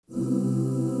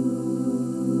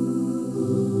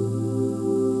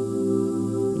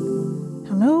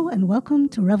welcome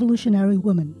to Revolutionary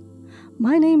Women.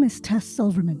 My name is Tess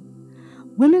Silverman.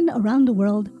 Women around the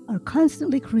world are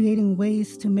constantly creating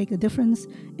ways to make a difference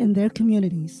in their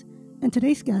communities, and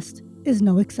today's guest is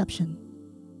no exception.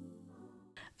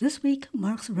 This week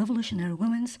marks Revolutionary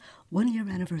Women's one-year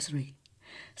anniversary.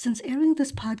 Since airing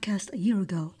this podcast a year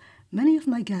ago, many of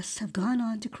my guests have gone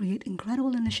on to create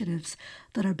incredible initiatives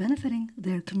that are benefiting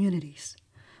their communities.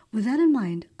 With that in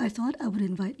mind, I thought I would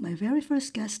invite my very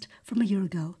first guest from a year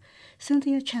ago,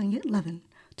 Cynthia Changyit Levin,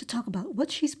 to talk about what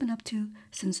she's been up to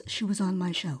since she was on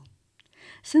my show.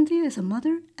 Cynthia is a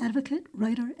mother, advocate,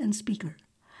 writer, and speaker,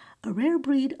 a rare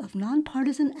breed of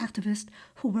nonpartisan activist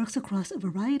who works across a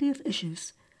variety of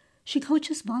issues. She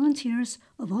coaches volunteers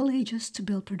of all ages to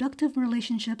build productive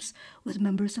relationships with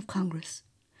members of Congress.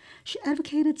 She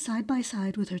advocated side by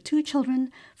side with her two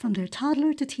children from their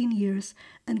toddler to teen years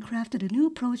and crafted a new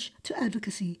approach to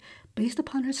advocacy based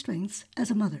upon her strengths as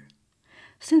a mother.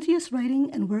 Cynthia's writing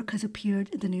and work has appeared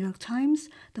in the New York Times,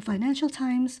 the Financial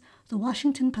Times, the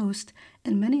Washington Post,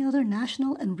 and many other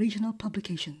national and regional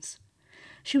publications.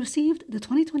 She received the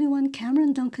 2021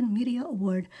 Cameron Duncan Media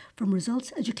Award from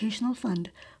Results Educational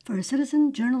Fund for her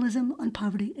citizen journalism on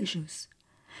poverty issues.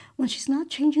 When she's not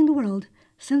changing the world,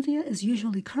 Cynthia is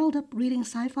usually curled up reading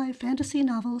sci-fi fantasy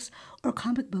novels or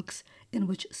comic books in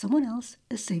which someone else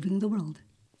is saving the world.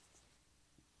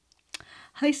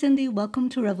 Hi, Cindy. Welcome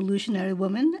to Revolutionary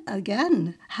Woman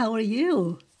again. How are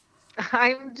you?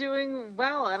 I'm doing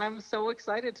well, and I'm so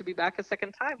excited to be back a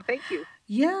second time. Thank you.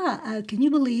 Yeah, can you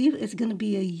believe it's going to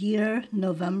be a year,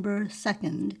 November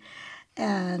 2nd?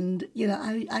 And,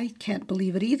 I can't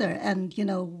believe it either. And,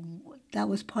 that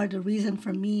was part of the reason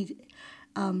for me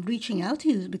reaching out to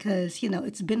you because,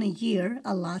 it's been a year,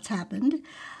 a lot's happened.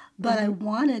 But I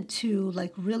wanted to,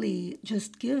 really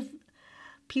just give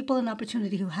people an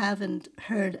opportunity who haven't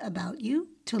heard about you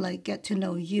to, get to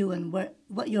know you and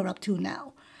what you're up to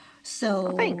now.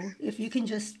 Oh, thanks. So if you can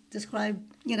just describe,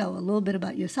 a little bit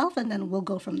about yourself, and then we'll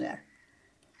go from there.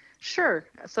 Sure.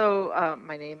 So,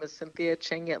 my name is Cynthia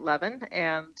Changyit Levin,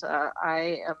 and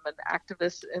I am an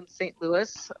activist in St.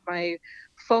 Louis. My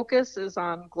focus is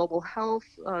on global health,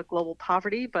 global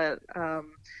poverty, but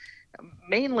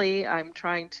mainly I'm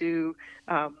trying to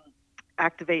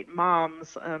activate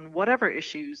moms on whatever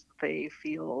issues they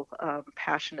feel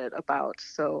passionate about.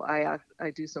 So, I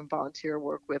do some volunteer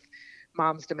work with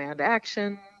Moms Demand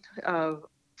Action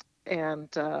and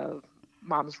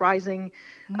Moms Rising.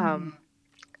 Um,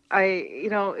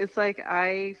 it's like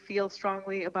I feel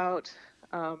strongly about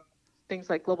things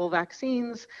like global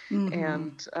vaccines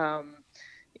and,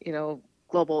 you know,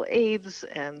 global AIDS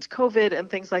and COVID and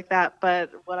things like that.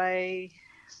 But what I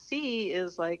see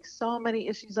is like so many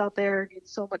issues out there, need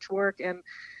so much work. And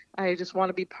I just want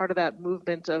to be part of that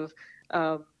movement of,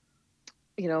 um,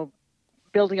 you know,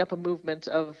 building up a movement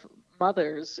of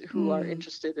mothers who are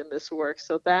interested in this work.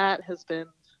 So that has been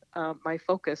my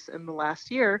focus in the last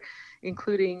year,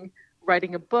 including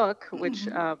writing a book, which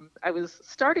I was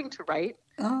starting to write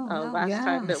Oh, wow, last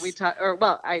time that we yes. talked, or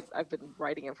well, I've been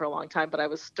writing it for a long time, but I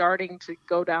was starting to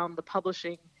go down the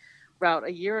publishing route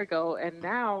a year ago. And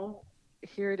now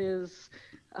here it is.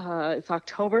 It's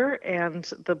October, and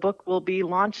the book will be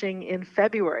launching in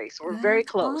February. So we're very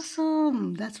That's close.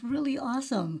 awesome. That's really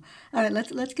awesome. All right,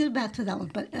 let's get back to that one.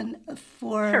 But and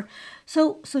for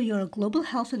Sure. so you're a global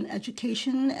health and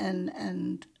education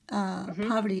and hmm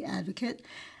poverty advocate,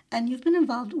 and you've been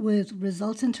involved with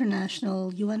Results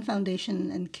International, UN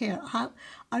Foundation, and CARE. How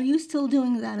are you still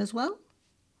doing that as well?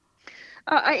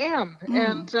 I am,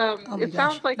 and Oh my it gosh,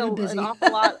 sounds like you're an busy.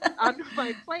 awful lot on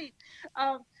my plate.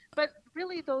 Um, but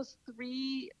really, those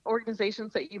three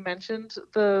organizations that you mentioned,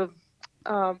 the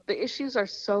issues are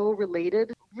so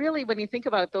related. Really, when you think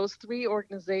about it, those three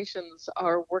organizations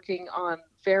are working on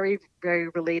very, very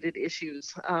related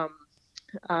issues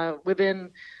within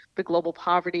the global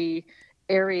poverty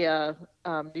area,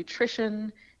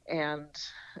 nutrition and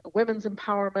women's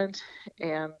empowerment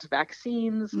and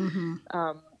vaccines.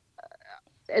 Um,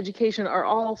 Education are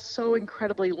all so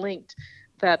incredibly linked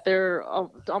that they're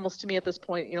almost to me at this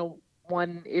point,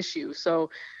 one issue. So,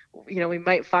 we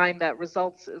might find that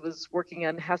Results was working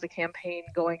on has a campaign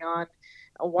going on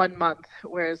 1 month,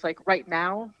 whereas like right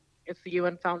now, it's the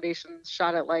UN Foundation's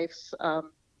Shot at Life's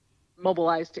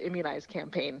Mobilize to Immunize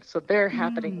campaign. So they're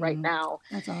happening right now,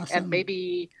 That's and awesome.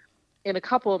 maybe in a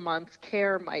couple of months,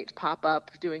 CARE might pop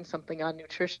up doing something on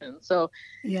nutrition. So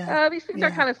Yeah, these things are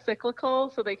yeah, kind of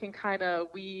cyclical, so they can kind of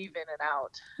weave in and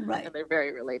out, right. and they're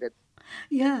very related.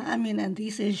 Yeah, I mean, and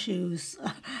these issues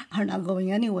are not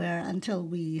going anywhere until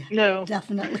we No.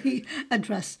 definitely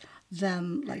address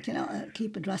them,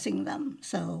 keep addressing them.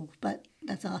 So, but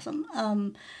that's awesome.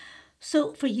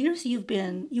 So for years you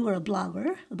were a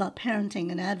blogger about parenting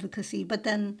and advocacy, but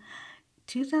then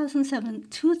 2007,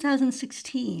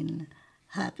 2016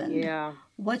 happened. Yeah.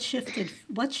 What shifted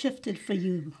for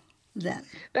you then?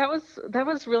 That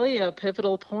was really a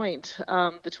pivotal point.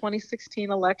 The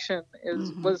 2016 election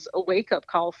was a wake up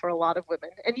call for a lot of women,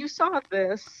 and you saw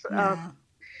this Yeah.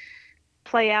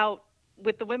 play out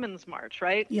with the Women's March,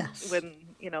 right? Yes. When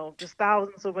just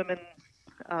thousands of women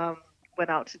um,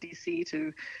 went out to DC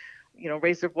to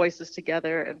raise their voices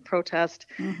together and protest.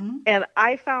 And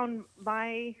I found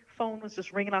my phone was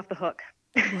just ringing off the hook.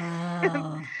 And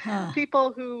Wow. Huh.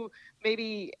 people who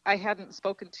maybe I hadn't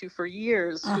spoken to for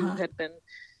years, who Uh-huh. had been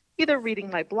either reading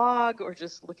my blog or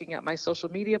just looking at my social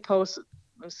media posts,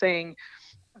 saying,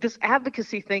 this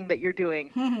advocacy thing that you're doing,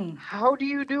 how do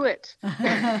you do it?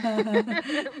 That's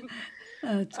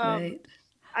um, great.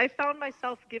 I found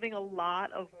myself giving a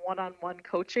lot of one-on-one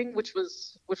coaching, which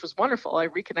was wonderful. I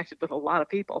reconnected with a lot of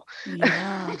people.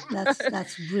 Yeah,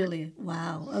 that's really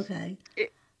wow. Okay.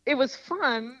 It was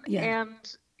fun, Yeah.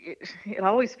 and it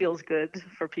always feels good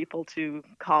for people to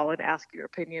call and ask your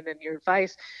opinion and your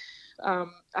advice.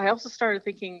 I also started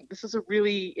thinking this is a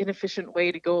really inefficient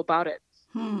way to go about it.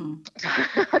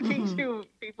 Talking to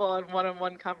people on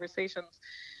one-on-one conversations.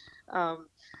 Um,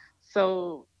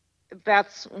 so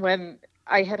that's when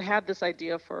I had this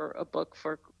idea for a book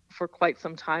for quite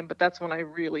some time, but that's when I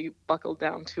really buckled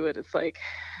down to it. It's like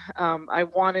I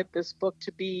wanted this book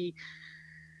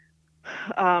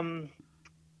um,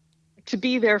 to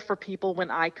be there for people when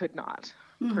I could not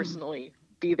personally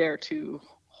be there to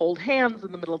hold hands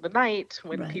in the middle of the night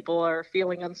when Right. people are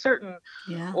feeling uncertain,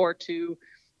 Yeah. or to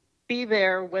be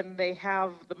there when they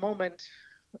have the moment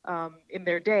in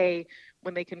their day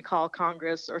when they can call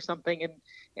Congress or something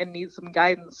and need some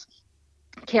guidance.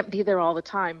 Can't be there all the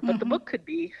time, but the book could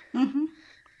be.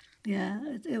 Yeah,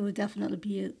 it would definitely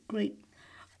be a great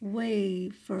way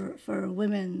for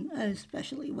women,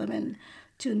 especially women,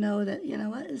 to know that, you know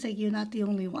what, it's like you're not the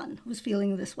only one who's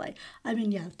feeling this way. I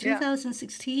mean, yeah, Yeah.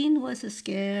 2016 was a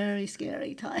scary,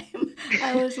 scary time.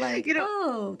 I was like, you know,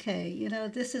 oh, okay,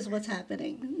 this is what's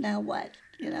happening. Now what?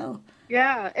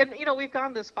 yeah. And, we've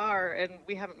gone this far and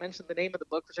we haven't mentioned the name of the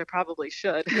book, which I probably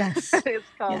should. Yes,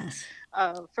 It's called yes.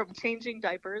 From Changing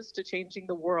Diapers to Changing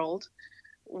the World: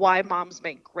 Why Moms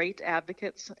Make Great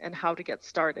Advocates and How to Get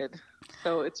Started.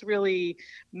 So it's really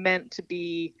meant to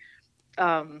be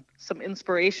some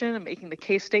inspiration and making the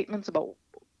case statements about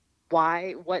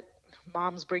what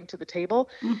moms bring to the table.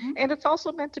 And it's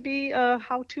also meant to be a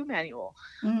how-to manual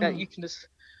that you can just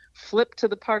flip to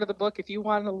the part of the book. If you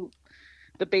want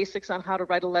the basics on how to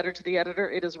write a letter to the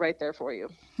editor, it is right there for you.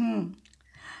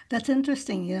 That's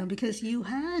interesting, because you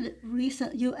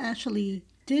actually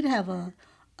did have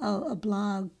a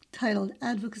blog titled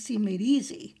Advocacy Made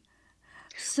Easy.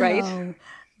 Right?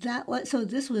 So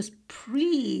this was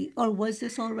pre, or was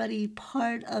this already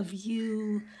part of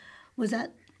you? Was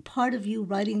that part of you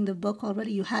writing the book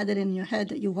already? You had it in your head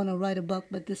that you want to write a book,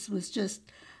 but this was just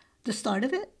the start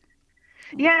of it?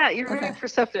 Yeah, you're very Okay.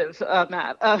 perceptive,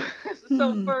 Matt.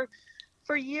 So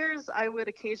for years, I would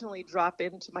occasionally drop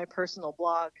into my personal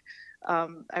blog.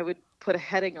 I would put a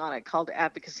heading on it called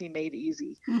Advocacy Made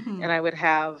Easy, and I would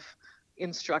have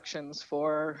instructions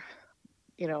for,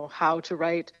 how to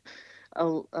write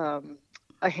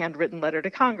a handwritten letter to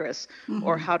Congress,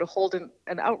 or how to hold an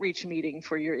outreach meeting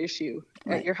for your issue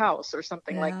at Right. your house, or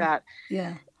something like Yeah. that.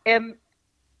 Yeah. And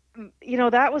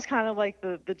that was kind of like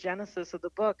the genesis of the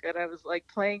book, and I was like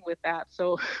playing with that.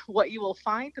 So what you will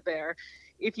find there,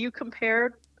 if you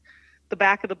compared the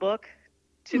back of the book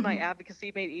to my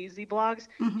Advocacy Made Easy blogs,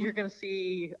 you're going to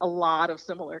see a lot of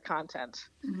similar content.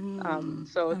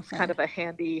 So it's kind Okay. of a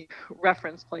handy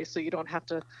reference place, so you don't have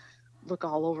to look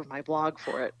all over my blog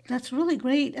for it. That's really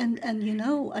great, and I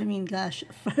mean, gosh,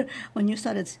 when you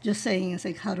started just saying it's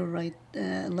like how to write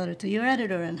a letter to your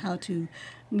editor and how to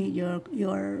meet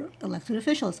your elected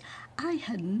officials, I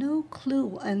had no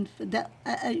clue, and that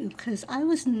because I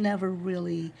was never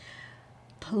really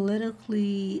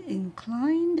politically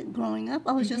inclined growing up.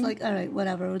 I was just Hmm. like, all right,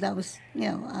 whatever. That was,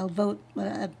 I'll vote,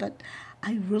 but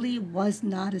I really was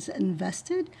not as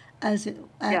invested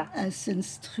Yeah. as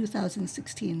since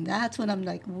 2016. That's when I'm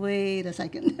like, wait a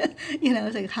second,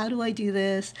 it's like, how do I do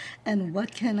this, and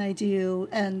what can I do,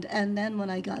 and then when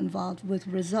I got involved with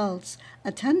results,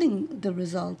 attending the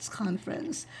results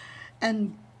conference,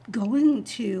 and going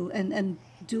to and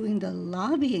doing the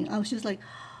lobbying, I was just like,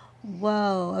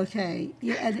 whoa, okay.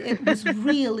 Yeah, and it was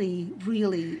really,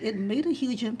 really, it made a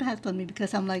huge impact on me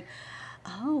because I'm like,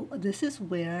 oh, this is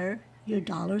where your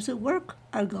dollars at work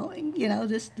are going.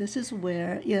 This is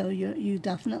where, you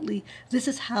definitely, this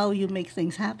is how you make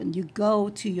things happen. You go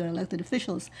to your elected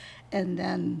officials, and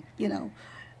then,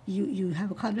 you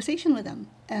have a conversation with them.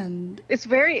 And It's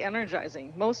very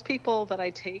energizing. Most people that I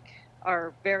take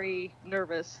are very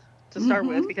nervous to start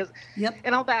with mm-hmm. because, Yep.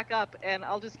 and I'll back up and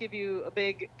I'll just give you a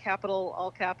big capital,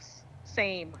 all caps,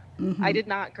 same. I Mm-hmm. did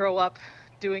not grow up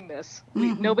doing this.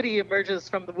 Mm-hmm. Nobody emerges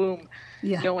from the womb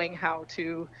Yeah. knowing how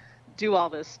to do all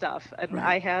this stuff. And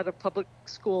Right. I had a public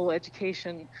school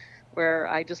education where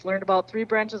I just learned about three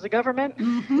branches of government,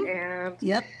 Mm-hmm. and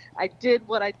Yep. I did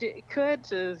what could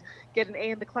to get an A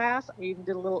in the class. I even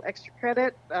did a little extra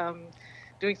credit,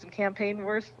 doing some campaign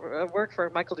work for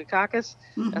Michael Dukakis. That's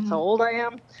Mm-hmm. how old I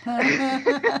am.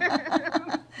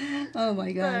 Oh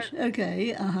my but gosh.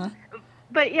 Okay. Uh-huh.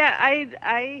 but yeah,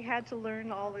 I had to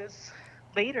learn all this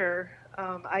later.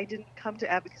 I didn't come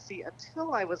to advocacy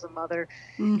until I was a mother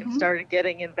and Mm-hmm. started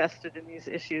getting invested in these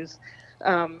issues.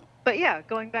 But yeah,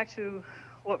 going back to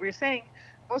what we were saying,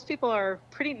 most people are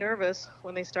pretty nervous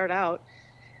when they start out,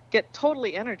 get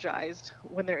totally energized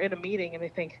when they're in a meeting and they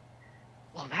think,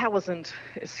 well, that wasn't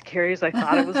as scary as I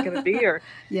thought it was going to be, or,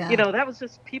 Yeah. that was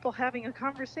just people having a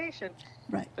conversation.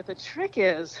 Right. But the trick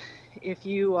is, if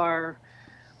you are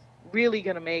really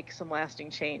going to make some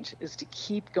lasting change, is to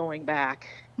keep going back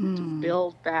and to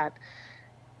Mm.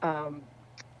 um,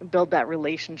 build that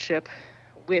relationship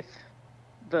with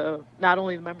the not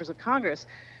only the members of Congress,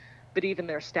 but even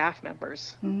their staff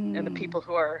members and the Mm. people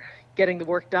who are getting the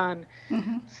work done,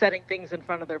 Mm-hmm. setting things in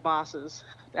front of their bosses.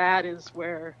 That is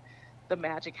where the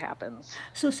magic happens.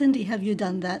 So, Cindy, have you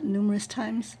done that numerous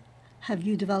times? Have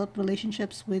you developed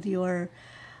relationships with your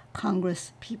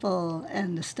Congress people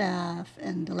and the staff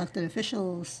and elected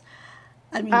officials?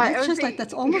 I mean, I that's would just like,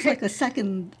 that's say, almost like a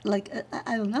second, like,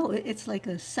 I don't know, it's like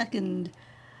a second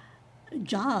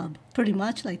job, pretty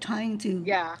much, like trying to,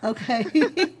 yeah, okay.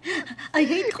 I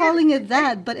hate it, calling it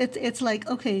that, but it's like,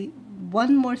 okay,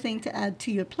 one more thing to add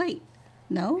to your plate.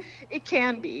 No? it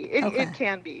can be. It Okay.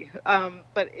 can be.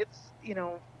 But it's,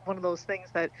 one of those things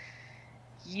that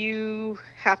you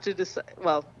have to decide.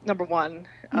 Well, number one,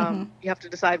 Mm-hmm. you have to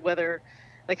decide whether,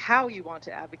 like, how you want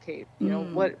to advocate.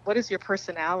 Mm. What is your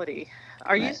personality?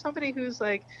 Are you Right. somebody who's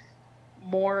like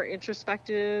more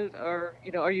introspective, or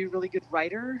are you a really good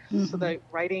writer, so Mm-hmm. that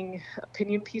writing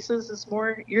opinion pieces is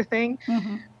more your thing?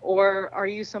 Mm-hmm. Or are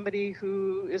you somebody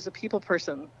who is a people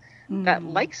person that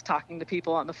Mm. likes talking to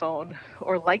people on the phone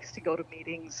or likes to go to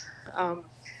meetings? um,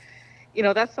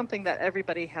 that's something that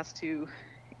everybody has to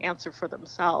answer for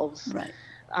themselves. Right.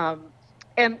 um,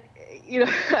 and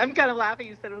I'm kind of laughing.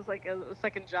 You said it was like a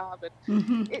second job, and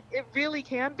Mm-hmm. it really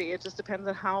can be. It just depends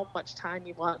on how much time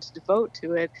you want to devote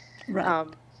to it. Right.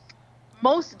 um,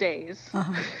 most days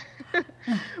Uh-huh.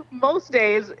 most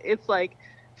days it's like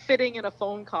fitting in a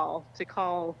phone call to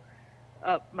call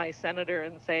up my senator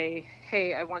and say,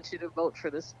 hey, I want you to vote for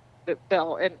this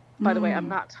bill. And by the way, I'm Mm.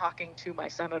 not talking to my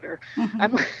senator. Mm-hmm.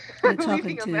 I'm, You're I'm talking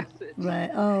leaving a to, message.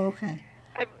 right. Oh, okay.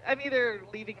 I'm either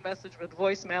leaving a message with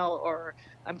voicemail, or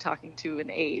I'm talking to an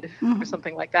aide or Mm-hmm.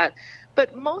 something like that.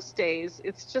 But most days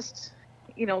it's just,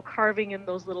 carving in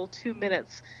those little 2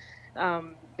 minutes,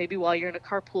 maybe while you're in a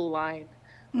carpool line,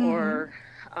 Mm-hmm. or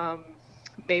um,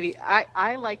 maybe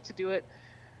I like to do it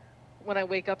when I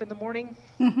wake up in the morning,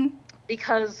 Mm-hmm.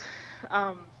 because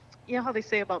you know how they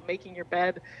say about making your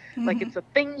bed, like Mm-hmm. it's a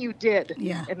thing you did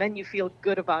Yeah. and then you feel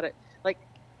good about it. Like,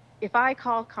 if I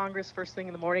call Congress first thing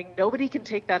in the morning, nobody can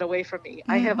take that away from me.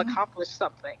 I have Mm-hmm. accomplished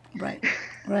something. Right.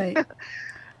 Right. um,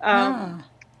 Ah,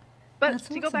 but that's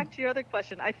to go awesome. back to your other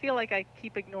question, I feel like I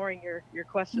keep ignoring your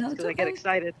questions No, it's because I get okay.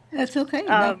 excited. It's okay.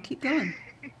 No, Um, keep going.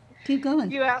 Keep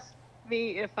going. you asked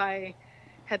me if I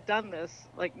had done this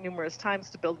like numerous times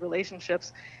to build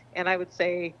relationships, and I would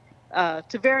say,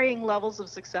 to varying levels of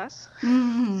success. Some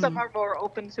Mm-hmm. are more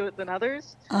open to it than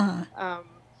others. Uh-huh. Um,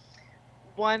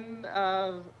 one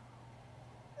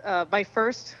My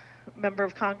first member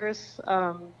of Congress,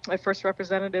 my first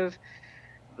representative,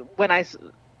 when I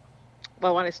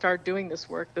when I started doing this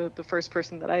work, the first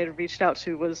person that I had reached out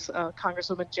to was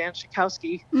Congresswoman Jan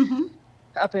Schakowsky Mm-hmm.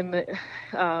 up in the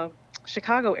uh,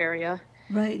 Chicago area.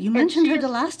 Right. You And mentioned she her the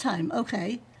is, last time.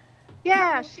 Okay.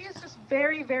 yeah, she is just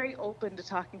very, very open to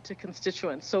talking to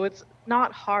constituents. So it's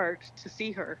not hard to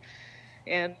see her.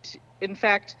 And in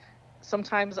fact,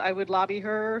 sometimes I would lobby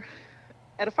her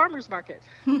at a farmer's market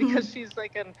Mm-hmm. because she's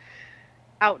like an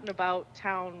out and about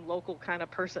town local kind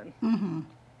of person. Mm-hmm.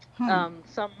 Hmm.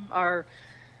 Some are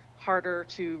harder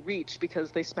to reach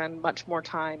because they spend much more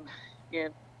time in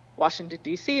Washington,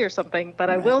 D.C. or something. But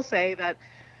I Right. will say that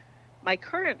my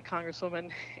current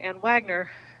Congresswoman, Ann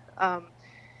Wagner, um,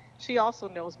 she also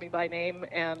knows me by name.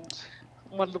 And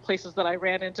one of the places that I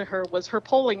ran into her was her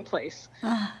polling place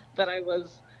Ah, that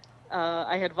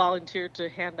I had volunteered to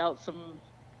hand out some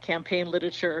campaign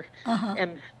literature, uh-huh.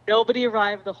 and nobody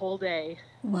arrived the whole day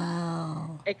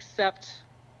Wow. except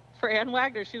for Ann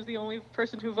Wagner. She was the only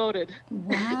person who voted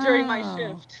during my Wow.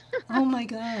 shift. Oh my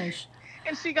gosh.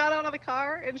 And she got out of the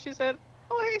car and she said,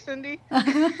 "Oh, hey, Cindy."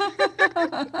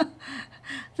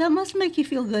 That must make you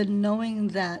feel good knowing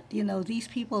that, these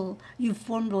people, you've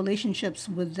formed relationships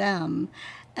with them,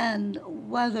 and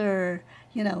whether,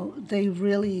 they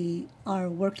really are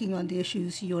working on the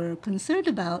issues you're concerned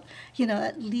about,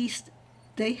 at least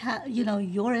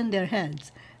you're in their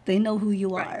heads. They know who you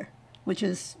Right. are, which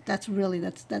is, that's really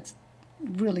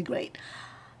great.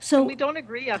 And we So, don't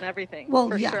agree on everything, well,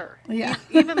 for yeah, sure. yeah.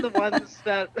 Even the ones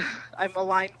that I'm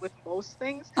aligned with most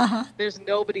things, Uh-huh. there's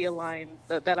nobody aligned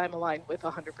that I'm aligned with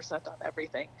 100% on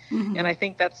everything. Mm-hmm. And I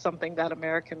think that's something that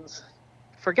Americans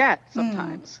forget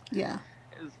sometimes. Yeah.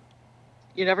 Is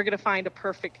you're never going to find a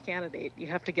perfect candidate. You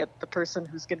have to get the person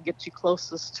who's going to get you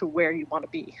closest to where you want to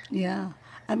be. Yeah,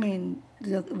 I mean,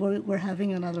 we're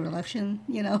having another election,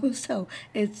 so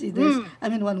it's this. Mm. I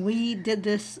mean, when we did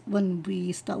this, when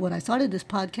I started this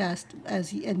podcast,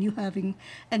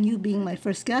 and you being my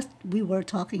first guest, we were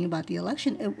talking about the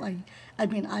election. I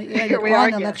mean, I aired Here it we are on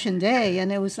again. election day,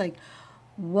 and it was like,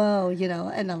 whoa,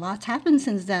 and a lot's happened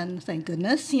since then. Thank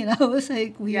goodness, it's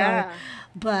like we are, Yeah.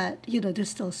 but there's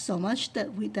still so much that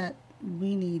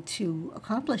we need to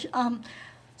accomplish.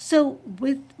 So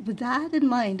with that in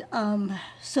mind,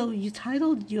 so you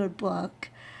titled your book,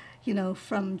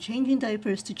 from changing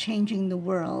diapers to changing the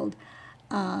world.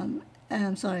 And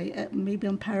I'm sorry, maybe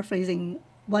I'm paraphrasing.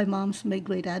 Why moms make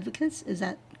great advocates? Is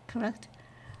that correct?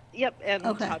 Yep. And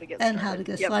Okay, how to get and how to started.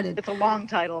 get Yep. started. It's a long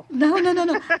title. No, no, no,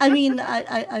 no. I mean,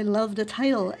 I love the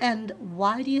title. And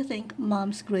why do you think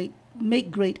moms make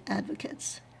great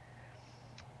advocates?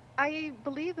 I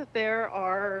believe that there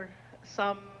are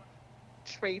some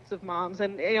traits of moms,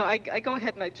 and I go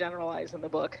ahead and I generalize in the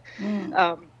book, and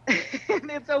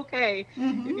it's okay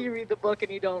if you read the book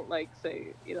and you don't like say,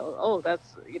 oh,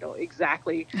 that's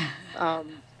exactly, um,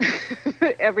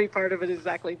 every part of it is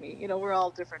exactly me. We're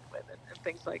all different women and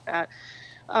things like that.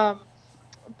 Um,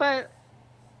 but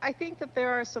I think that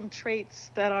there are some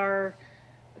traits that are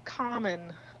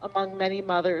common among many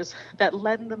mothers that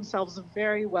lend themselves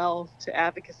very well to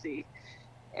advocacy.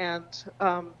 And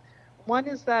one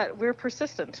is that we're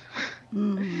persistent.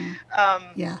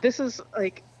 Yeah. This is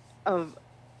like a,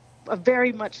 a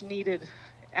very much needed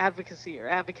advocacy or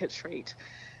advocate trait,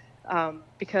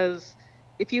 because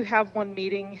if you have one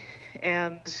meeting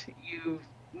and you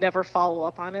never follow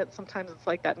up on it, sometimes it's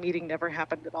like that meeting never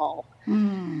happened at all.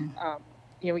 Um,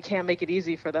 we can't make it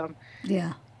easy for them.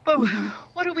 Yeah. But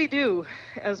what do we do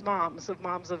as moms of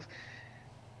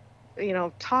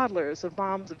toddlers, of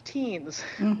moms of teens?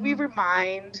 We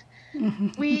remind,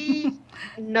 we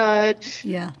nudge,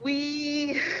 Yeah.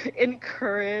 we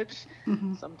encourage,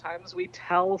 sometimes we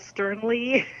tell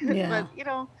sternly, Yeah.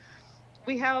 but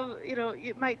we have,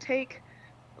 it might take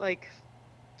like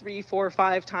 3, 4,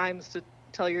 5 times to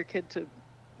tell your kid to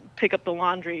pick up the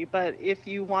laundry, but if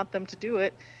you want them to do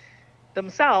it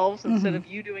themselves instead of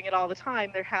you doing it all the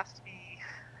time, there has to be,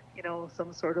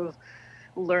 some sort of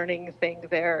learning thing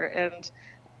there. And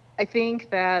I think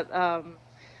that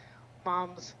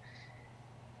moms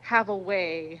have a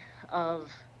way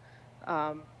of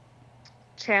um,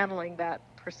 channeling that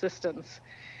persistence.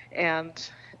 And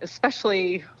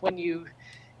especially when you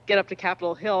get up to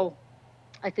Capitol Hill,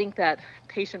 I think that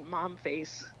patient mom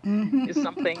face is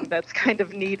something that's kind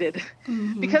of needed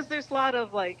because there's a lot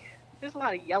of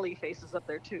yelly faces up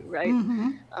there too, right?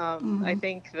 I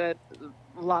think that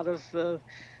a lot of the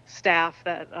staff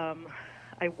that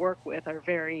I work with are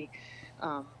very,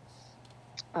 um,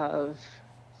 uh,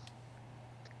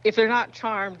 if they're not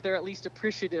charmed, they're at least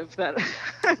appreciative that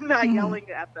I'm not yelling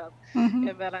at them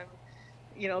and that I'm,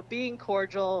 being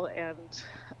cordial. And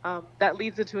that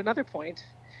leads into another point,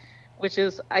 which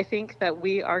is I think that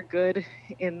we are good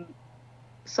in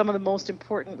some of the most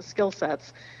important skill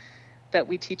sets that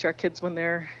we teach our kids when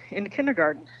they're in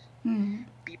kindergarten.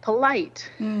 Be polite,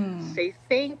 say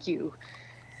thank you,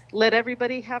 let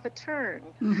everybody have a turn.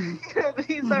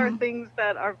 These are things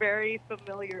that are very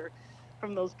familiar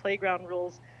from those playground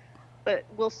rules, but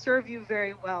will serve you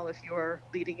very well if you're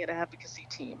leading an advocacy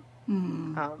team.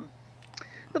 Um,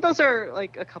 so those are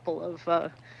like a couple of,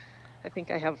 I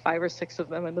think I have 5 or 6 of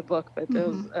them in the book, but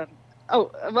those, oh,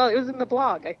 well, it was in the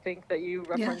blog, I think, that you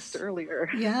referenced Yes. earlier.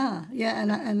 Yeah. Yeah.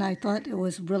 And I thought it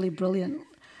was really brilliant.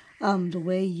 the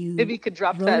way Maybe you you could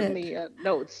drop wrote that in it. the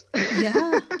notes.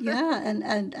 Yeah, yeah,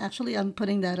 and actually, I'm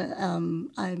putting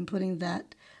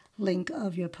that link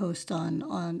of your post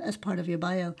on as part of your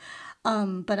bio.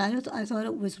 But I thought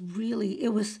it was really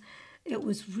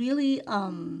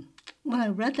when I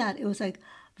read that, it was like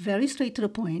very straight to the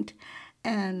point,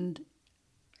 and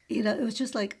it was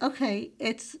just like, okay,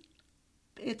 it's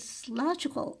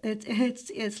logical.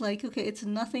 It's like, okay, it's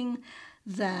nothing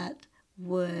that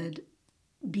would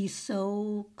be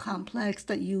so complex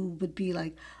that you would be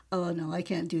like, oh no, I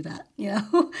can't do that.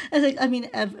 It's like, I mean,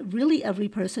 really every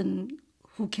person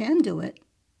who can do it.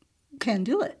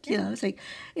 Yeah. It's like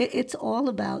it's all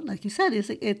about, like you said, it's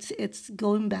like it's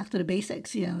going back to the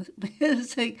basics.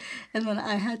 It's like, and when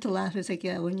I had to laugh, it's like,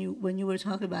 yeah, when you were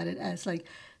talking about it as like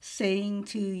saying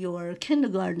to your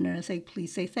kindergartner, it's like,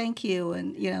 please say thank you,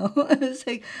 and it's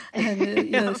like, and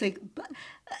Yeah. it's like,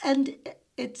 and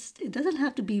it doesn't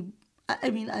have to be. I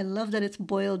mean, I love that it's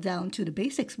boiled down to the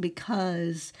basics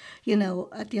because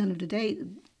at the end of the day,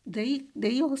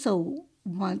 they also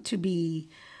want to be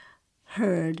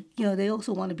heard. They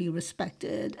also want to be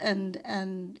respected, and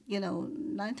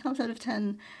 9 times out of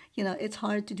 10, it's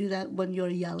hard to do that when you're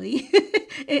yelly.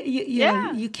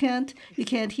 Yeah. You can't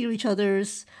hear each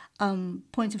other's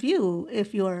point of view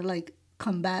if you're like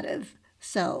combative.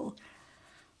 So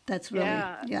that's really,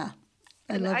 Yeah. yeah,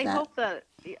 I And love I that. hope that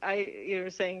you're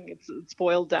saying it's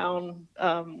boiled down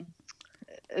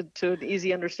to an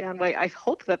easy understand way. I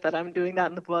hope that I'm doing that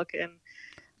in the book, and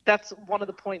that's one of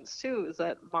the points too, is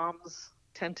that moms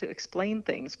tend to explain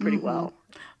things pretty well.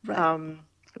 Right. Um,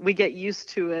 we get used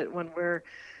to it when we're,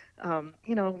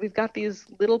 we've got these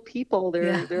little people.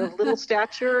 Yeah. They're of little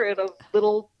stature and of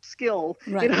little skill.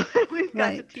 Right. We've got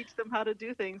to Right. teach them how to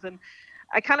do things. And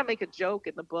I kind of make a joke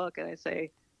in the book, and I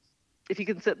say, if you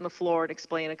can sit on the floor and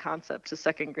explain a concept to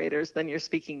second graders, then you're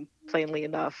speaking plainly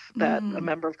enough that a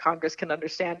member of Congress can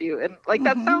understand you. And like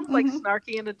that sounds like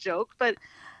snarky and a joke, but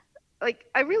like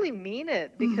I really mean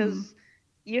it, because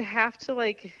you have to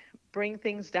like bring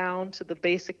things down to the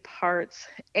basic parts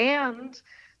and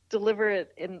deliver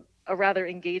it in a rather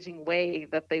engaging way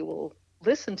that they will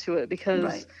listen to it, because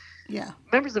Right. Yeah.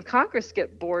 members of Congress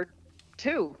get bored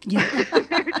too. Yeah.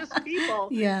 They're just people,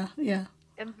 Yeah. Yeah.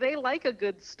 and they like a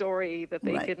good story that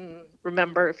they Right. can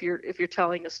remember. If you're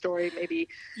telling a story maybe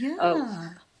of Yeah.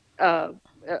 uh,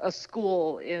 a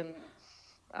school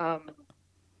um,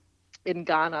 in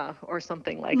Ghana or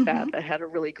something like that that had a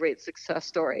really great success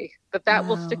story, that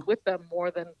will stick Wow. with them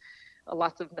more than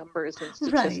lots of numbers and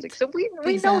Right. statistics. So we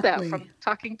know that Exactly. from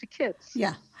talking to kids.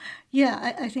 Yeah.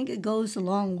 Yeah. I think it goes a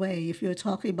long way if you're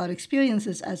talking about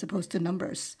experiences as opposed to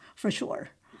numbers, for sure.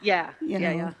 Yeah, yeah,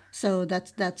 yeah. So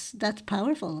that's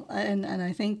powerful, and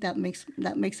I think that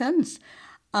makes sense.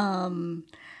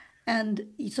 And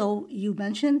so you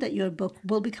mentioned that your book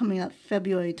will be coming out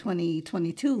February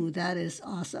 2022. That is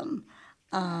awesome.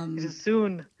 It is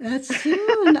soon. That's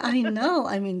soon. I know.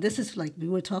 I mean, this is like we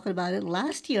were talking about it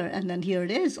last year, and then here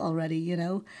it is already.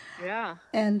 Yeah.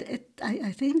 And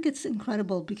I think it's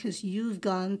incredible because you've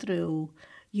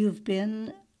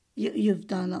been, you've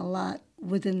done a lot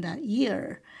within that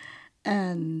year.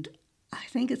 And I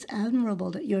think it's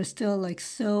admirable that you're still like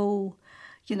so,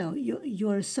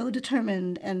 you're so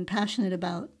determined and passionate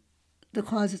about the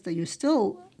causes that you're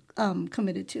still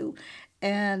committed to.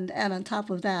 And on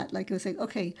top of that, like I was saying,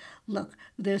 okay, look,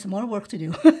 there's more work to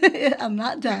do. I'm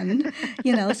not done,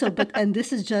 so and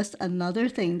this is just another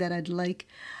thing that I'd like.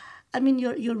 I mean,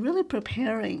 you're really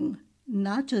preparing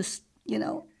not just,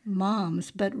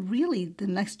 moms, but really the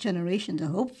next generation to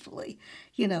hopefully,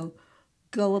 you know,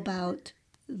 go about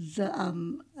the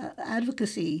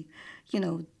advocacy, you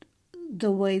know,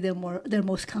 the way they're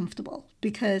most comfortable.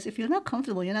 Because if you're not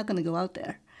comfortable, you're not going to go out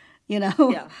there, you know.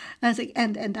 Yeah. And it's like,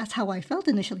 and that's how I felt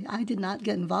initially. I did not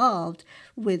get involved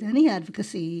with any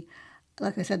advocacy,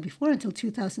 like I said before, until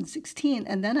 2016,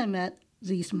 and then I met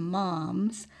these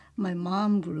moms, my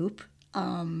mom group.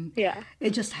 Yeah. It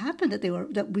just happened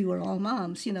that we were all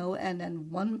moms, and then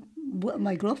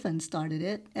my girlfriend started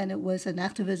it, and it was an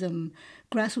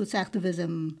grassroots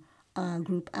activism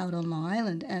group out on Long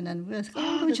Island, and then we were like, oh,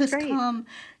 Oh, don't that's just great. come.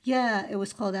 Yeah, it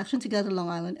was called Action Together Long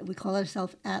Island. We call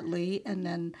ourselves Atlee, and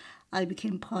then I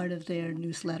became part of their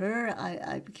newsletter.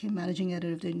 I became managing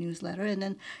editor of their newsletter, and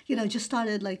then just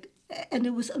started like, and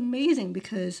it was amazing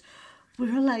because we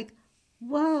were like,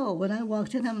 whoa, when I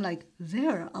walked in, I'm like,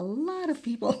 there are a lot of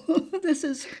people. This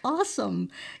is awesome.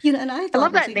 And I I thought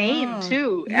love it was that like, name oh,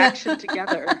 too, yeah. Action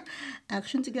Together.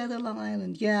 Action Together Long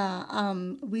Island. Yeah.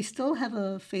 We still have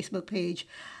a Facebook page.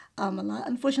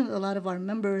 Unfortunately, a lot of our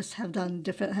members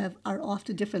are off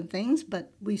to different things,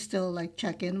 but we still like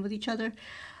check in with each other.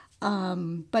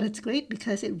 But it's great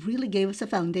because it really gave us a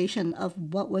foundation of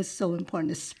what was so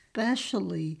important,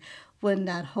 especially when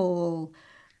that whole,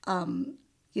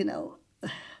 you know,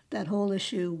 that whole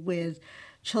issue with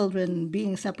children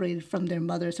being separated from their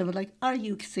mothers. And we're like, are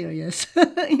you serious?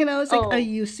 It's like, are Oh,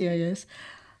 you serious?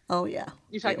 Oh, yeah.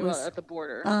 you're It talking about was, at the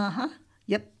border. uh huh.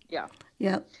 Yep. Yeah.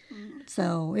 Yep.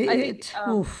 So I think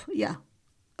oof, yeah.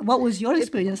 What was your it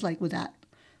experience like with that?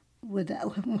 With that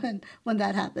when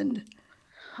that happened?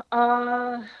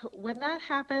 when that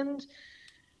happened,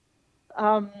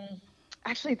 um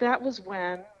actually that was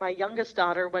when my youngest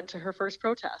daughter went to her first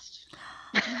protest.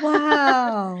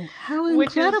 Wow, how Which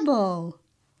is incredible.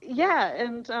 Yeah,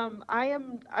 and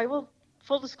I will,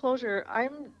 full disclosure,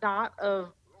 I'm not a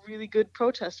really good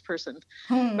protest person.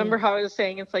 Hmm. Remember how I was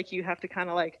saying it's like you have to kind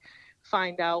of like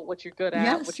find out what you're good at,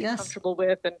 Yes, what you're yes. comfortable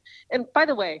with, and by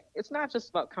the way, it's not just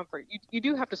about comfort. You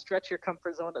do have to stretch your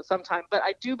comfort zone at some time, but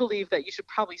I do believe that you should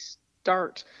probably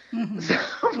start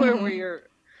somewhere where you're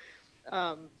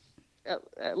um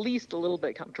at least a little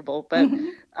bit comfortable. But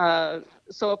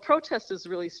so a protest is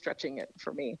really stretching it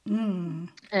for me.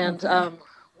 And Okay.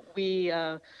 we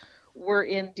were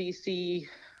in DC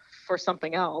for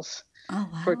something else, Oh,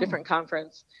 for a wow. different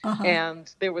conference. Uh-huh.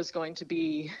 And there was going to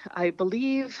be, I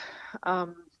believe,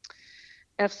 um,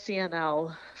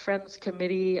 FCNL, Friends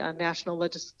Committee on National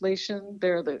Legislation.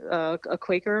 They're a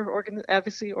Quaker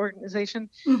advocacy organization.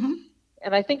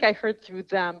 And I think I heard through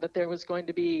them that there was going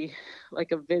to be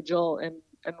like a vigil and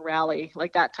rally,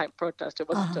 like that type of protest. It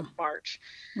wasn't a march,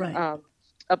 Right. um,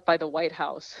 up by the White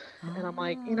House. And I'm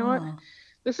like, you know what? Oh,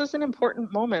 This is an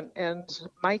important moment. And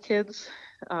my kids,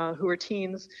 who are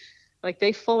teens, like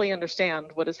they fully understand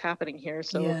what is happening here.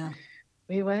 So yeah.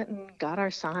 we went and got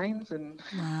our signs and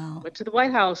Wow. went to the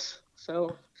White House.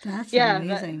 So That's yeah,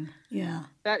 amazing. Yeah.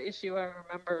 that issue I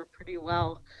remember pretty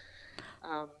well.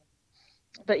 Um,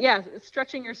 but yeah,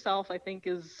 stretching yourself, I think,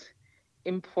 is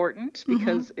important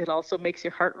because it also makes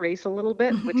your heart race a little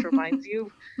bit, which reminds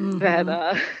you that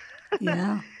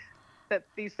Yeah. that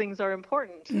these things are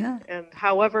important. Yeah. And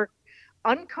however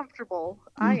uncomfortable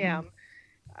I am,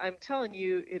 I'm telling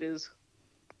you, it is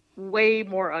way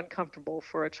more uncomfortable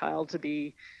for a child to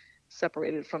be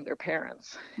separated from their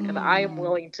parents. And I am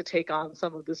willing to take on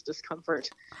some of this discomfort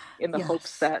in the hopes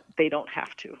Yes. that they don't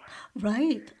have to.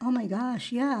 Right. Oh my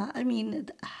gosh. Yeah. I mean,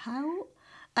 how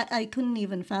I couldn't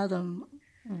even fathom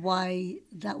why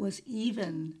that was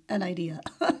even an idea.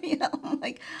 I'm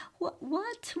like,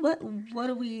 what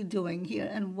are we doing here?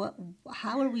 And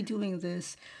how are we doing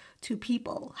this to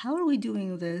people? How are we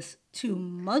doing this to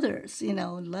mothers,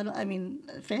 I mean,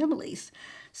 families.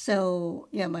 So,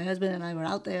 yeah, my husband and I were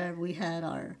out there. We had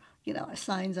our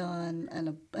signs on,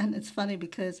 and it's funny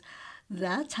because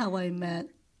that's how I met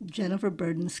Jennifer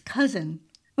Burden's cousin,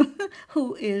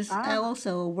 who is Ah,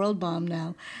 also a world bomb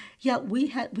now. Yeah,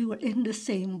 we were in the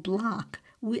same block.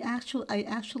 I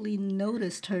actually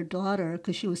noticed her daughter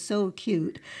because she was so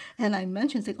cute, and I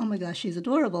mentioned like, oh my gosh, she's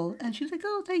adorable, and she was like,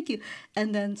 oh, thank you.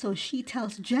 And then so she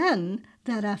tells Jen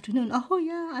that afternoon, oh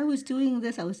yeah, I was doing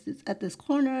this, I was at this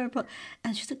corner,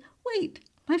 and she's like, wait,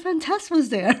 my friend Tess was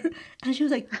there. And she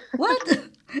was like, what?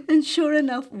 And sure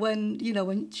enough, when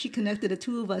she connected the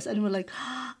two of us and we're like,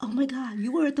 oh my God,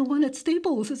 you were at the one at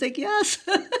Staples. It's like, yes.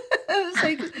 It's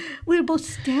like, we were both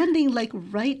standing like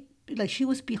right, like she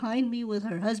was behind me with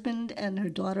her husband and her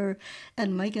daughter,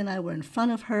 and Mike and I were in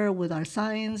front of her with our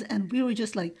signs. And we were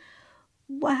just like,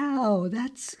 wow,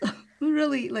 that's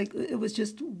really like, it was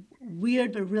just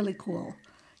weird, but really cool,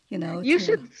 you to,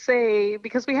 should say,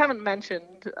 because we haven't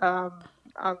mentioned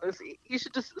on this, you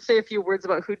should just say a few words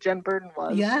about who Jen Burden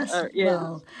was yes, or is,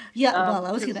 well, yeah, well,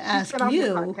 I was going because to she's ask been on your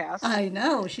you. podcast. I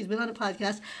know she's been on a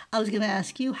podcast. I was going to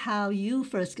ask you how you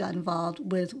first got involved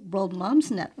with World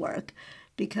Moms Network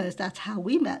because that's how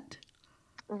we met.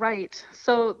 Right.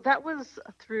 So that was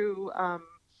through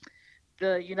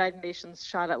the United Nations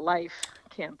Shot at Life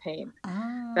campaign,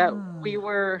 that we Ah,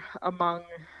 were among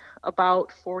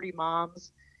about 40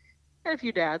 moms and a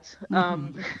few dads,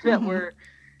 that were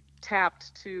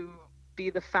tapped to be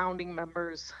the founding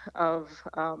members of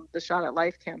the Shot at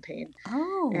Life campaign.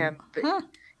 oh, And huh,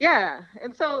 yeah,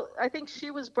 and so I think she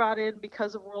was brought in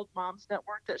because of World Moms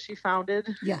Network that she founded,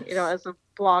 yes. as a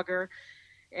blogger.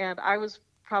 And I was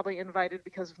probably invited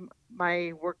because of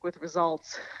my work with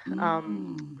results,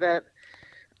 that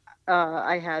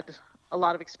I had a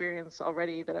lot of experience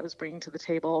already that I was bringing to the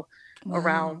table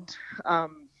around Wow.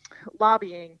 um,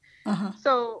 lobbying.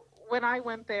 So when I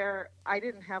went there, I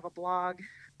didn't have a blog.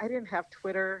 I didn't have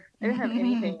Twitter. I didn't have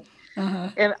anything. Uh-huh.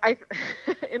 And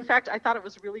in fact, I thought it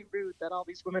was really rude that all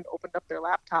these women opened up their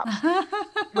laptops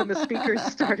when the speakers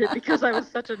started because I was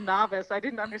such a novice. I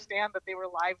didn't understand that they were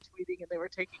live tweeting and they were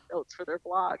taking notes for their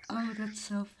blogs. Oh, that's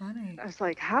so funny. I was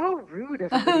like, how rude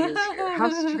everybody is here. How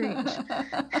strange.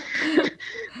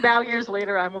 Now, years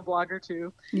later, I'm a blogger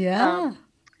too. Yeah. Um,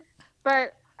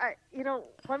 but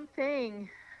one thing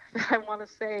that I want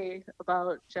to say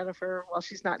about Jennifer, well,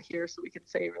 she's not here, so we can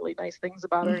say really nice things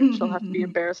about her, and she'll have to be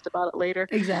embarrassed about it later.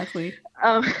 Exactly.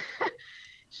 Um,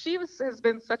 has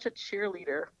been such a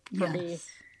cheerleader for me. Yes.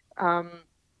 Um,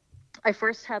 I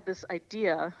first had this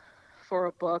idea for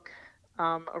a book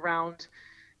around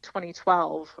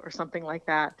 2012 or something like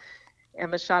that,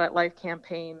 and the Shot at Life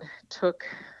campaign took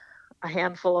a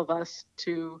handful of us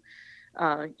to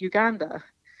Uganda,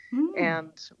 Mm.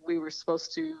 and we were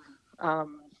supposed to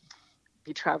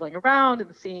be traveling around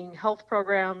and seeing health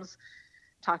programs,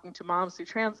 talking to moms through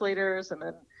translators, and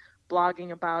then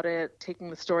blogging about it, taking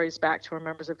the stories back to our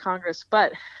members of Congress.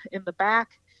 But in the back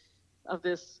of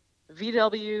this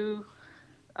VW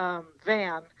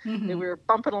van that we were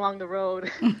bumping along the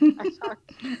road, I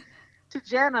talked to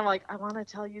Jen. I'm like, I want to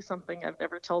tell you something I've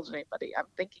never told anybody. I'm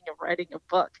thinking of writing a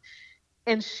book.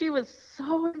 And she was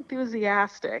so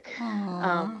enthusiastic Aw.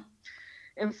 um,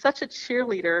 and such a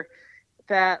cheerleader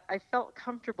that I felt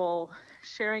comfortable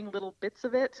sharing little bits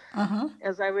of it Uh-huh.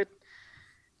 as I would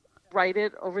write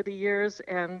it over the years.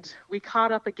 And we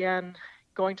caught up again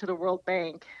going to the World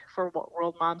Bank for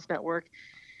World Moms Network.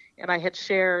 And I had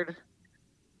shared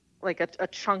like a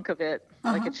chunk of it,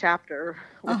 like a Uh-huh. chapter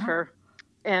with Uh-huh. her.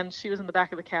 And she was in the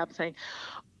back of the cab saying,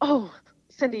 "Oh,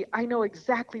 Cindy, I know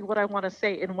exactly what I want to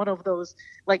say in one of those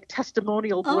like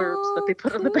testimonial blurbs that they Oh,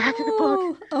 put on the back of the book."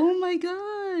 cool. Oh my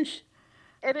gosh.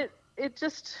 And it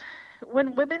just,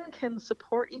 when women can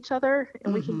support each other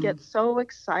and we can Mm-hmm. get so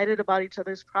excited about each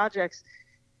other's projects,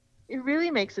 it really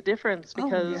makes a difference, Oh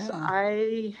because yeah.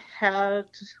 I had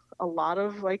a lot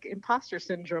of like imposter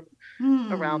syndrome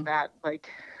around Hmm. that. Like,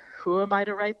 who am I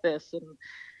to write this? And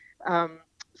um,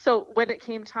 so when it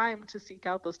came time to seek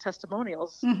out those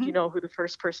testimonials, Mm-hmm. you know who the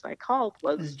first person I called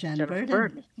Was was? Jen Jennifer Burden.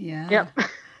 Burton. Yeah. Yep.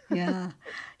 Yeah.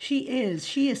 She is.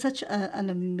 She is such an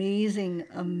amazing,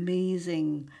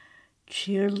 amazing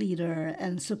cheerleader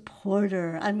and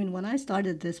supporter. I mean, when I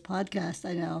started this podcast,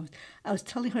 I was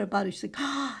telling her about it. She's like,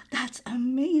 "Oh, that's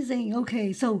amazing.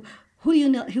 Okay, so who do you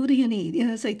know? Who do you need?"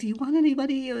 It's like, "Do you want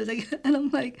anybody?" It was like, and I'm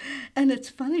like, and it's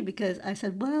funny because I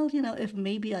said, "Well, if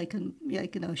maybe I can, yeah,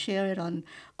 share it on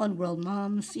World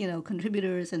Moms,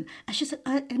 contributors." And she said,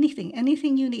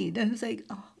 anything you need." And I was like,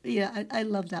 "Oh, yeah, I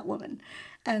love that woman,"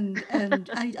 and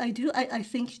I do. I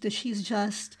think that she's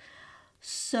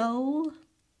so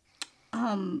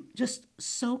just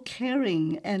so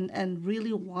caring and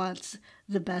really wants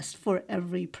the best for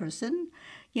every person,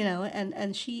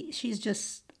 and she's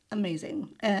just amazing,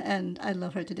 and I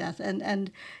love her to death.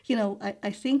 And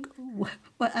I think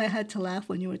what I had to laugh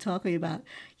when you were talking about,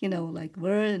 like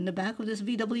we're in the back of this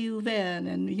VW van,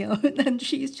 and and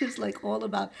she's just like all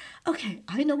about, okay,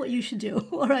 I know what you should do,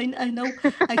 or I know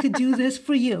I could do this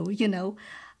for you.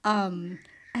 um,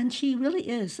 and she really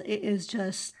is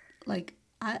just like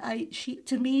she,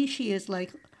 to me, she is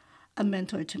like a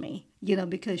mentor to me,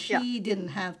 because Yeah. she didn't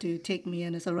have to take me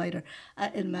in as a writer.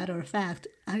 In matter of fact,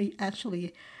 I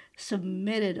actually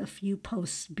submitted a few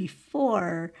posts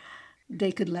before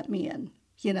they could let me in,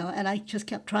 and I just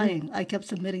kept Mm. trying. I kept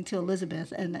submitting to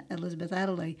Elizabeth and Elizabeth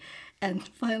Adelaide. And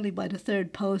finally, by the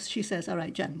third post, she says, "All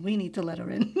right, Jen, we need to let her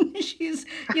in." She's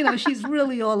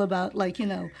really all about, like,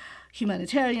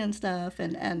 humanitarian stuff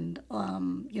and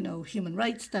human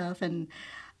rights stuff. And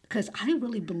because I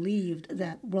really believed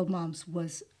that World Moms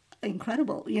was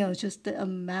incredible. It's just the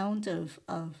amount of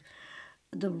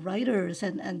the writers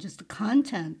and just the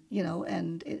content,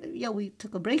 and yeah, we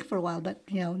took a break for a while, but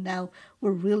now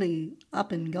we're really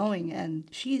up and going, and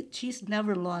she has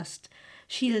never lost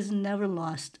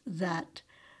that,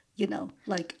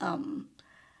 like,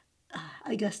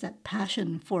 I guess that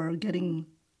passion for getting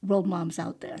role moms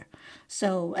out there.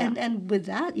 So, Yeah. and with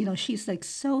that, she's like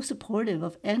so supportive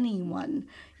of anyone,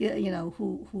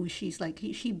 who she's like,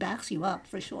 she backs you up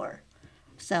for sure.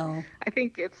 So, I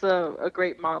think it's a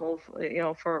great model,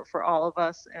 for all of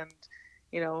us. And,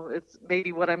 it's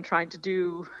maybe what I'm trying to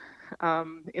do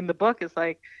in the book is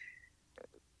like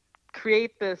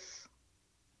create this,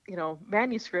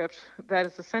 manuscript that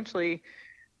is essentially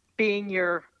being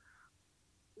your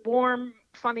warm,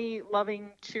 funny,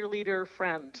 loving cheerleader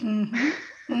friend mm-hmm,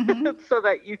 mm-hmm. so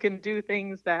that you can do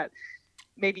things that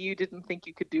maybe you didn't think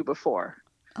you could do before.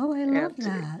 Oh, I love And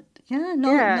that. Yeah,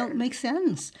 no, Yeah, no, it makes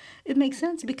sense. It makes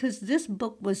sense because this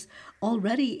book was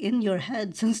already in your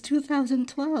head since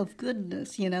 2012.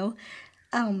 Goodness, I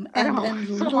know, and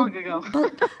so little, long ago.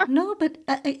 but no, but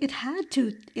it had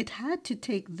to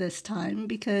take this time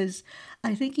because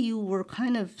I think you were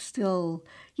kind of still,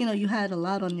 you had a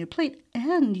lot on your plate,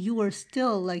 and you were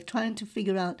still like trying to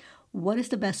figure out what is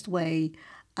the best way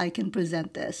I can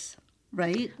present this,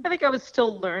 right? I think I was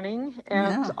still learning,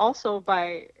 and Yeah. also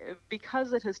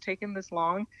because it has taken this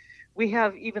long, we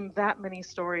have even that many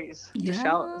stories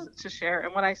Yeah. to share.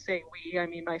 And when I say we, I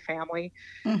mean my family,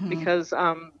 Mm-hmm. because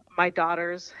my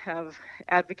daughters have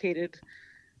advocated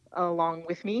along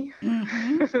with me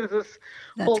Mm-hmm. this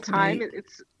That's whole time. great.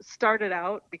 It's started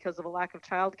out because of a lack of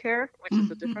childcare, which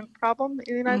is a Mm-hmm. different problem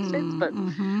in the United States. But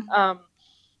Mm-hmm. um,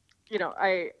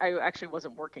 I actually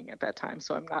wasn't working at that time,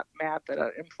 so I'm not mad that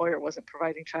an employer wasn't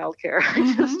providing childcare.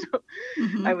 Mm-hmm.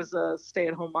 I Mm-hmm. was a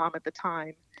stay-at-home mom at the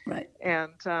time, Right.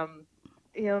 and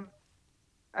you know,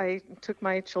 I took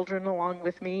my children along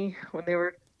with me when they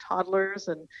were toddlers,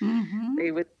 and Mm-hmm.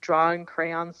 they would draw in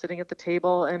crayons sitting at the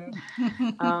table. And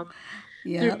um,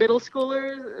 through Yep. middle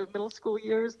school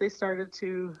years, they started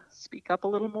to speak up a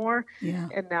little more, Yeah.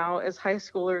 and now as high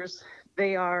schoolers,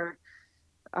 they are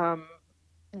um,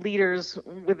 leaders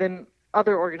within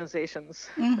other organizations,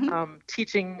 Mm-hmm.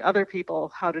 teaching other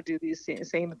people how to do these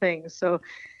same things. So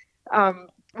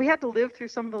we had to live through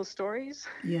some of those stories.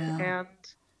 Yeah. And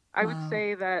I would Wow.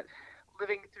 say that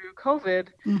living through COVID,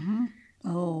 Mm-hmm.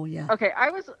 Oh, yeah. okay,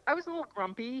 I was a little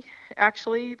grumpy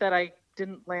actually that I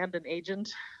didn't land an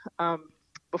agent um,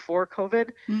 before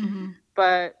COVID, Mm-hmm.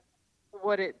 but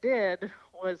what it did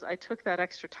was I took that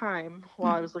extra time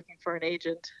while I was looking for an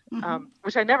agent, Mm-hmm.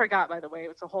 which I never got, by the way.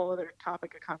 It's a whole other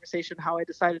topic of conversation how I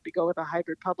decided to go with a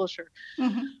hybrid publisher.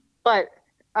 Mm-hmm. But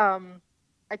um,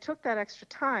 I took that extra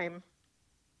time,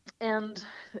 and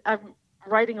I'm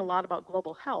writing a lot about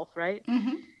global health, right?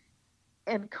 Mm-hmm.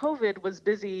 And COVID was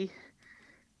busy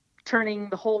turning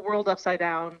the whole world upside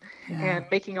down Yeah. and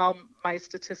making all my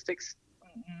statistics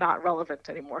not relevant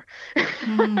anymore.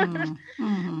 Mm-hmm.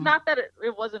 Mm-hmm. Not that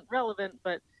it wasn't relevant,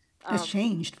 but It's um,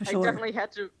 changed for I sure. definitely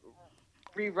had to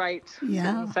rewrite certain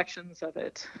Yeah. sections of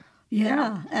it. Yeah.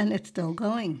 Yeah, and it's still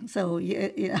going. So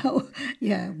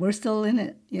yeah, we're still in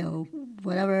it.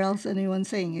 Whatever else anyone's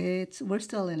saying, we're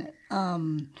still in it.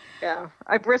 Yeah.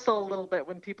 I bristle a little bit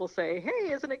when people say,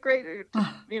 "Hey, isn't it great to,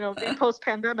 be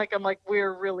post-pandemic?" I'm like,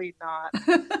 "We're really not."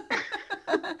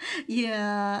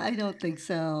 Yeah, I don't think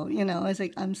so. I was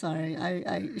like, I'm sorry.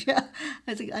 Yeah,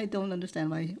 I was like, I don't understand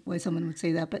why someone would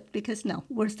say that, but because no,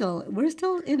 we're still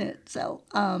in it. So,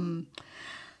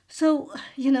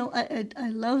 I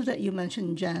love that you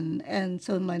mentioned Jen. And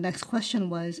so my next question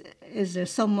was, is there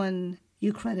someone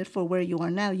you credit for where you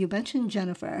are now? You mentioned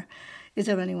Jennifer. Is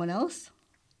there anyone else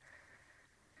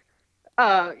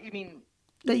You mean,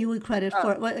 that you would credit uh,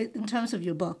 for in terms of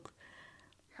your book?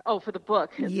 oh, for the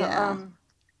book? Yeah.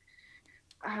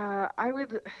 I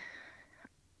would.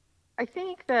 I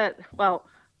think that, well,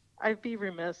 I'd be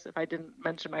remiss if I didn't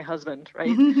mention my husband,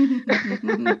 right?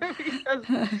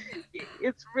 Because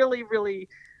it's really, really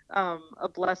a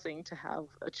blessing to have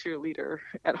a cheerleader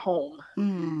at home.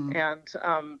 Mm, And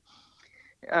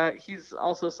he's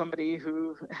also somebody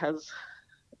who has,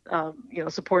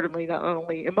 supported me not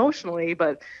only emotionally,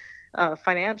 but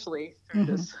financially through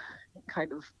mm-hmm, this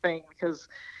kind of thing, because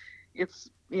it's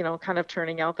kind of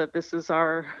turning out that this is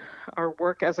our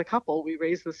work as a couple. We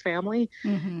raise this family,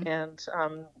 mm-hmm, and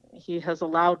he has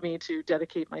allowed me to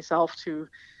dedicate myself to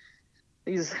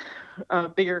these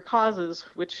bigger causes,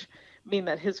 which mean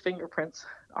that his fingerprints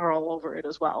are all over it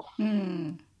as well.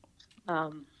 mm.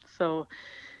 um, so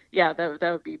yeah, that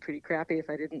would be pretty crappy if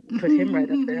I didn't put him right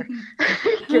up there.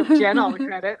 Give Jen all the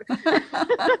credit.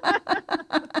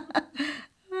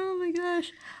 Oh my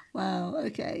gosh. Wow.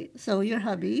 Okay. So your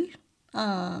hubby,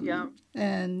 Yeah.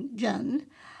 and Jen,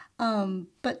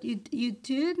 but you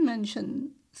did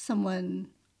mention someone.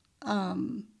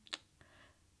 Um,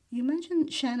 you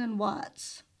mentioned Shannon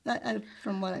Watts.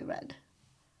 From what I read.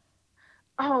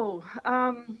 Oh,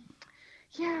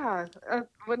 yeah.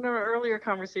 In our earlier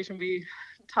conversation, we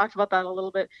talked about that a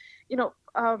little bit. You know,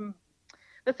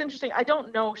 that's interesting. I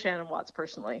don't know Shannon Watts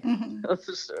personally. Mm-hmm. Let's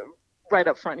just right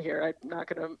up front here. I'm not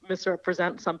going to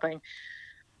misrepresent something,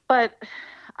 but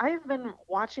I've been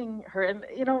watching her, and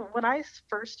when I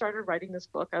first started writing this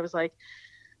book, I was like,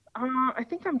 I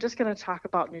think I'm just going to talk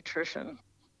about nutrition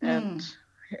and Mm.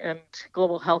 and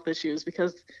global health issues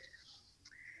because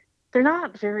they're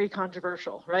not very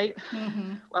controversial, right?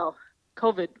 Mm-hmm. Well,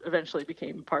 COVID eventually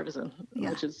became partisan, Yeah.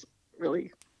 which is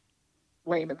really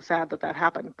lame and sad that that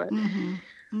happened. But Mm-hmm.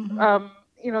 Mm-hmm. um,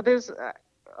 there's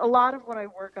a lot of what I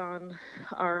work on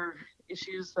are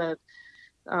issues that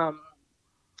um,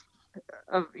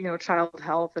 of child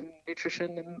health and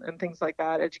nutrition and things like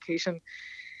that, education,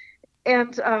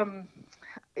 and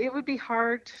it would be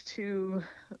hard to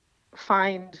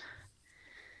find,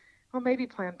 well, maybe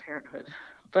Planned Parenthood,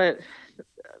 but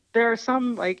there are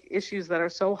some like issues that are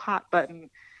so hot button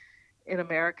in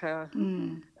America,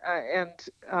 Mm,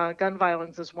 and gun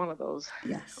violence is one of those,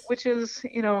 yes. which is,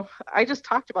 I just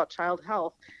talked about child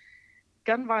health.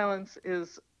 Gun violence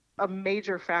is a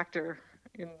major factor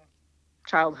in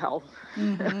child health,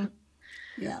 Mm-hmm.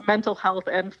 Yeah. mental health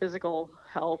and physical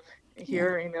health Yeah.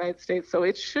 here in the United States. So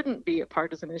it shouldn't be a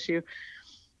partisan issue.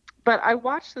 But I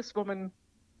watched this woman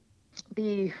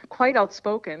be quite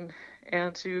outspoken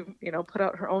and to, put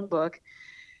out her own book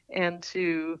and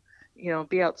to,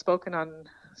 be outspoken on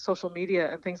social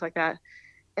media and things like that.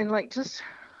 And like just,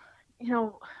 you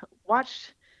know,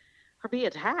 watch her be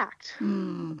attacked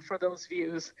Mm, for those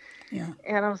views. yeah.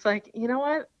 And I was like, you know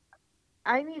what?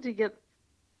 I need to get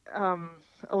um,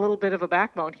 a little bit of a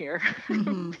backbone here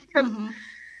Mm-hmm. because Mm-hmm.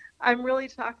 I'm really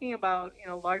talking about,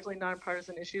 largely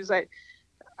nonpartisan issues.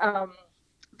 Um,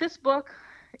 this book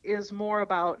is more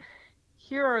about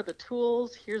here are the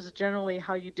tools, here's generally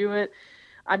how you do it.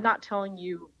 I'm not telling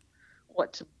you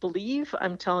what to believe,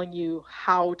 I'm telling you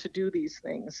how to do these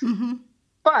things. Mm-hmm.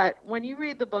 But when you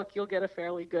read the book, you'll get a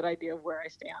fairly good idea of where I Mm.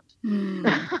 stand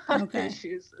on Okay.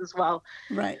 issues as well.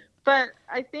 Right. But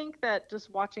I think that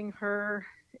just watching her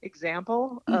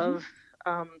example Mm-hmm. of,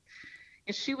 um,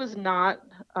 she was not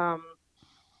um,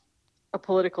 a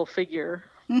political figure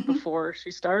Mm-hmm. before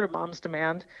she started Mom's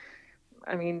Demand.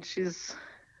 I mean, she's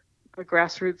a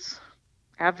grassroots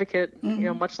advocate,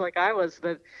 Mm-hmm. much like I was.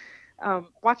 But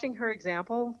watching her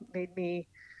example made me,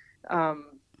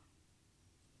 um,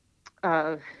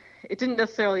 uh, it didn't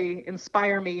necessarily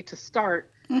inspire me to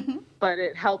start, Mm-hmm. but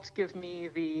it helped give me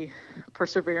the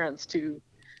perseverance to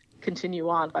continue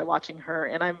on by watching her.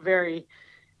 And I'm very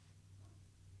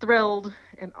thrilled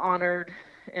and honored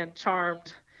and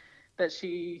charmed that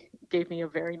she gave me a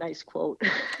very nice quote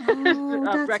Oh,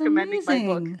 that's recommending my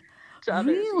book amazing. to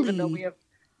others, even though we Really? have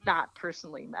not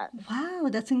personally met. Wow,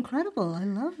 that's incredible. I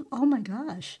love, oh my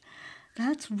gosh.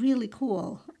 That's really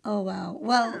cool. Oh wow.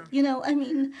 Well, Yeah. I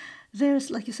mean, there's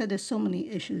like you said, there's so many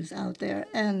issues out there,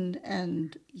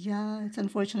 and yeah, it's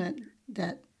unfortunate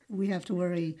that we have to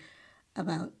worry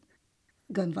about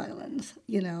gun violence,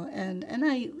 and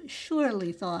I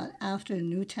surely thought after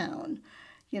Newtown,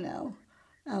 you know,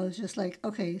 I was just like,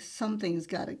 okay, something's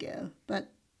got to give,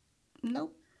 but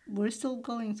nope, we're still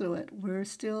going through it. We're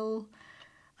still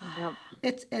Yep.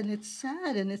 it's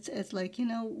sad, and it's like,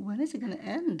 when is it going to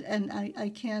end? And I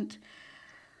can't,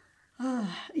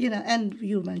 and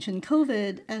you mentioned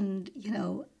COVID,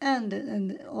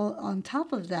 and on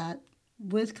top of that,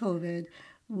 with COVID,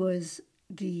 was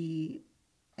the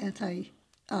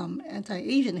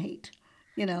anti-Asian hate.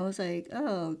 It's like,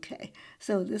 oh, okay.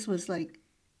 So this was like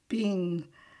being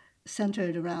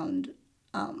centered around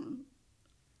a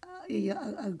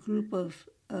group of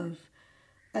uh,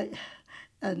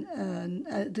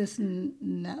 this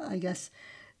I guess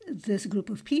this group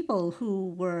of people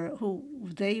who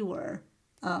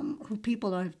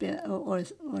people have been, or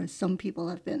some people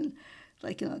have been,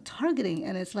 like, targeting.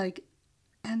 And it's like,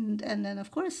 and then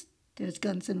of course there's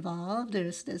guns involved,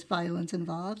 there's violence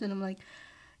involved, and I'm like,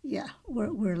 yeah,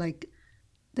 we're like,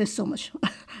 there's so much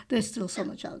there's still so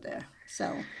much out there.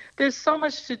 So There's so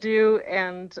much to do,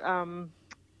 and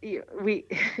we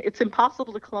it's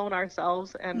impossible to clone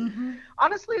ourselves. And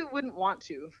honestly, we wouldn't want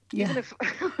to, yeah, even if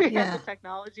we had the yeah.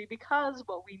 technology, because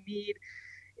what we need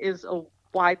is a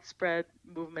widespread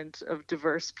movement of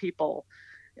diverse people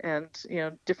and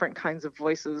different kinds of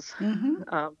voices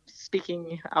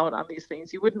speaking out on these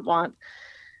things. You wouldn't want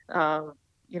uh,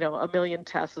 a million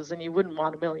Tessas, and you wouldn't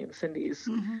want a million Cindy's.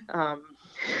 Um,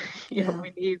 Yeah.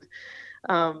 we need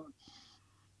um,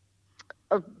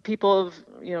 people of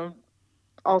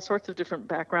all sorts of different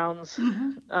backgrounds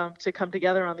to come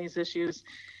together on these issues.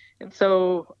 And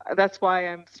so that's why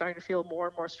I'm starting to feel more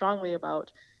and more strongly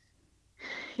about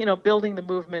building the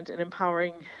movement and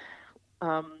empowering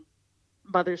um,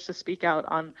 mothers to speak out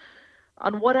on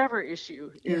whatever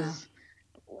issue Yeah. is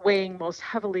weighing most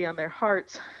heavily on their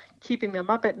hearts, keeping them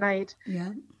up at night,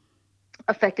 Yeah.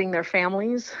 affecting their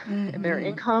families and their Mm-hmm.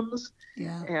 incomes,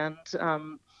 Yeah. and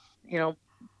you know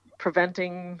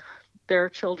preventing their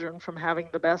children from having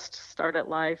the best start at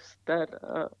life that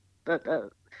the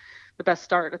best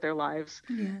start at their lives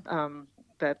Yeah. um,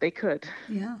 that they could.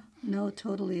 Yeah. No,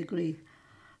 totally agree.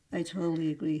 I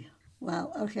totally agree.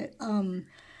 Wow. Okay.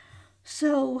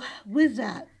 So with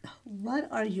that, what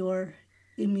are your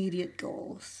immediate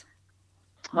goals?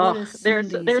 What Oh, is they're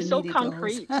Cindy's they're so immediate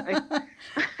goals? concrete.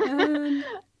 And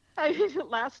I mean,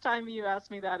 last time you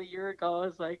asked me that a year ago, I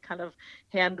was like kind of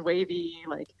hand wavy,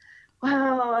 like,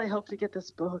 well, I hope to get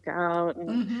this book out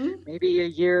in mm-hmm, maybe a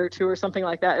year or two or something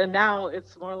like that. And now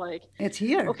it's more like, it's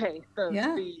here. okay,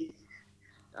 Yeah.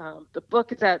 the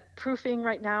book is at proofing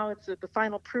right now. It's at the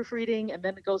final proofreading, and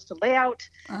then it goes to layout,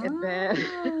 and then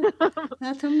Ah,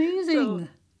 that's so amazing.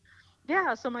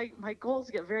 yeah. So my goals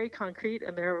get very concrete,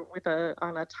 and they're with a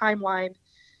on a timeline.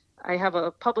 I have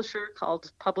a publisher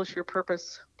called Publish Your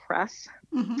Purpose Press,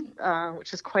 Mm-hmm,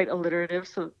 which is quite alliterative,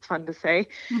 so it's fun to say.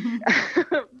 mm-hmm,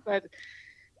 But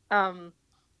um,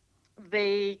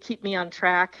 they keep me on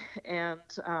track, and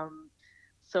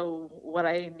so what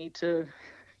I need to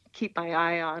keep my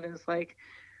eye on is like,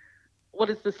 what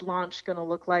is this launch going to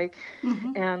look like?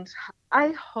 mm-hmm, And I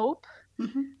hope,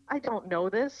 mm-hmm, I don't know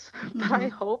this, but mm-hmm. I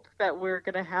hope that we're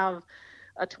going to have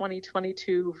a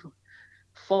 2022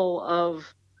 full of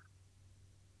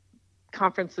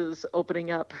conferences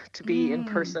opening up to be in Mm,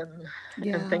 person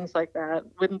and yeah, things like that.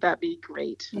 Wouldn't that be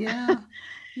great? yeah,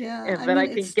 yeah. And I then mean, I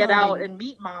it's can get out starting. and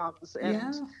meet moms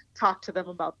and Yeah, talk to them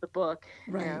about the book.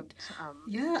 And right.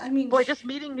 Yeah, I mean, boy, just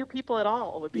meeting new people at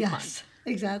all would be fun. yes,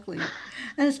 exactly.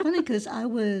 And it's funny because I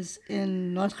was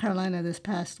in North Carolina this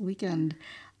past weekend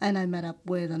and I met up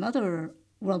with another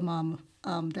world mom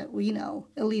that we know,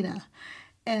 Elena.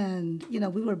 And,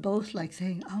 we were both like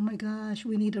saying, oh my gosh,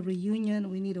 we need a reunion.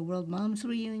 We need a World Moms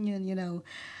reunion.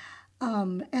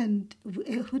 And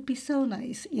it would be so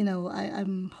nice.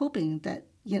 I'm hoping that,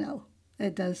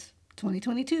 it does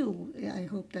 2022. I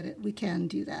hope that we can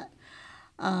do that.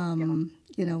 Yeah.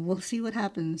 We'll see what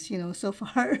happens. So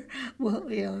far, well,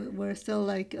 we're still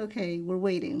like, okay, we're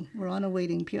waiting. We're on a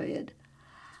waiting period.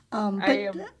 I But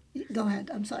am. go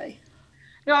ahead. I'm sorry.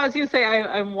 No, I was going to say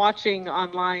I'm watching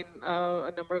online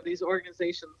a number of these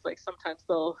organizations. Like sometimes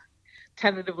they'll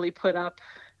tentatively put up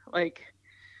like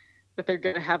that they're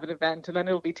going to have an event and then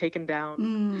it'll be taken down.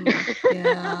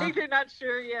 Yeah. Like they're not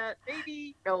sure yet.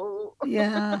 Maybe no.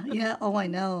 Yeah, yeah. Oh, I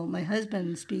know. My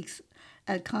husband speaks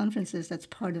at conferences. That's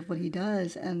part of what he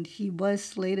does, and he was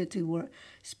slated to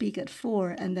speak at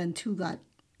four, and then two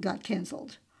got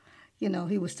canceled.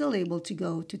 He was still able to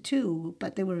go to two,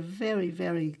 but they were very,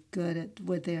 very good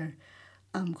with their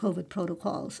COVID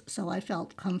protocols. So I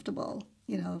felt comfortable,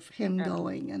 of him Yeah.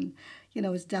 going, and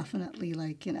it's definitely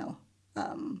like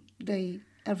they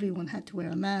everyone had to wear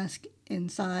a mask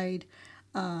inside,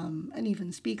 and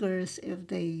even speakers, if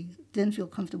they didn't feel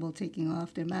comfortable taking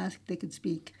off their mask, they could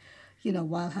speak,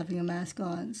 while having a mask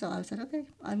on. So I said, okay,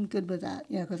 I'm good with that,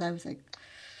 because I was like,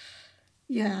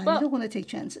 yeah, you Well, don't want to take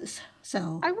chances.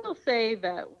 So, I will say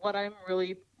that what I'm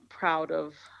really proud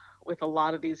of with a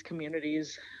lot of these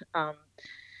communities, um,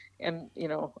 and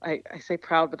I say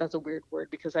proud, but that's a weird word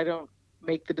because I don't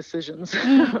make the decisions.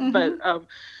 But mm-hmm,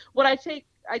 what I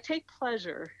take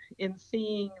pleasure in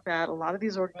seeing that a lot of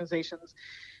these organizations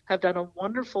have done a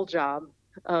wonderful job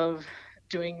of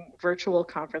doing virtual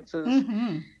conferences,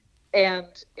 mm-hmm, and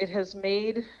it has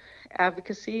made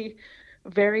advocacy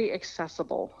very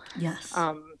accessible. yes,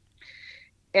 Um,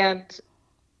 and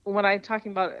when I'm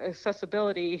talking about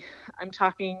accessibility, I'm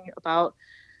talking about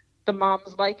the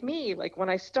moms like me, like when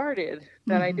I started,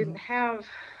 that I mm-hmm, didn't have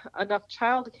enough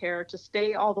childcare to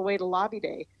stay all the way to lobby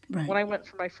day. When right, I went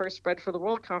for my first Spread for the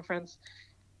World conference,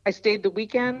 I stayed the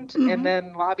weekend and mm-hmm,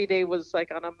 then lobby day was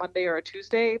like on a Monday or a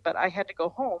Tuesday, but I had to go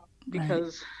home right,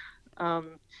 because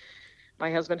um,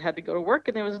 my husband had to go to work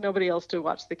and there was nobody else to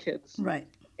watch the kids. right,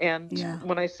 And yeah,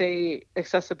 when I say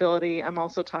accessibility, I'm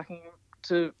also talking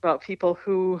about people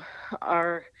who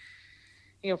are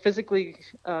physically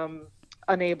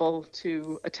unable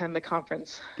to attend the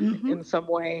conference mm-hmm, in some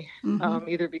way, mm-hmm,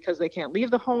 either because they can't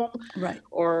leave the home right,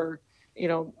 or,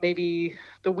 maybe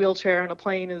the wheelchair on a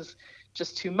plane is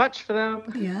just too much for them.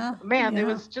 yeah, Man, there yeah,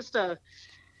 was just a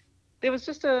there was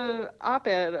just a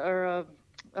op-ed or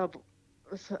a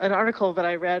an article that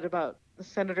I read about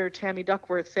Senator Tammy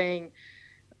Duckworth saying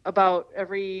about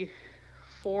every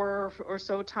four or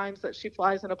so times that she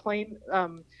flies in a plane,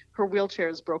 her wheelchair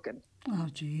is broken. oh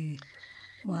gee,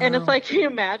 And it's wow, like, can you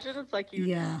imagine? It's like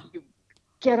yeah, you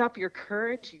get up your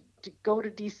courage to go to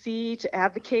DC to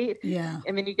advocate, yeah,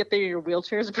 and then you get there, your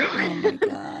wheelchair is oh broken. my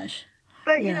gosh,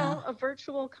 But yeah, a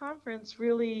virtual conference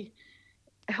really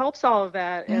helps all of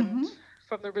that. And mm-hmm,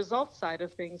 from the results side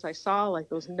of things, I saw like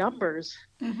those numbers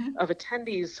mm-hmm, of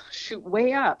attendees shoot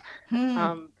way up. hmm,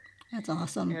 Um, that's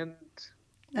awesome. and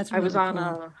That's I was really on cool.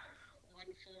 a one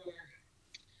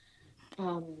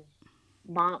for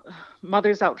Mo-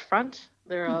 Mothers Out Front.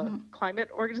 They're a climate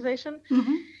organization,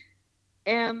 Mm-hmm.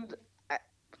 and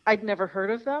I'd never heard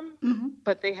of them, Mm-hmm.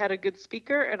 but they had a good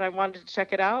speaker and I wanted to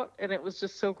check it out. And it was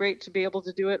just so great to be able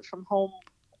to do it from home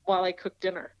while I cook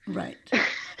dinner. Right.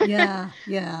 Yeah,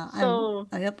 yeah. So,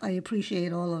 I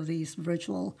appreciate all of these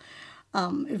virtual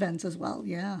events as well.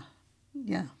 Yeah,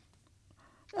 yeah.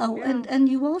 Oh, yeah, and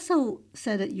you also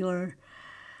said that you're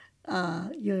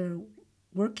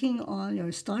working on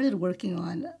or started working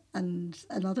on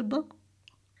another book.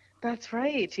 that's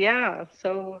right. Yeah.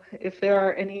 So, if there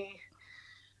are any,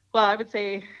 well, I would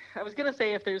say, I was going to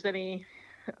say if there's any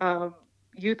um,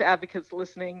 youth advocates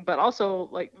listening, but also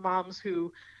like moms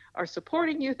who are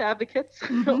supporting youth advocates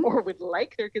Mm-hmm. or would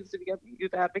like their kids to become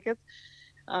youth advocates.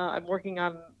 I'm working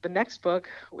on the next book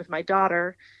with my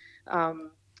daughter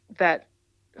um, that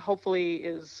hopefully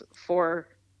is for,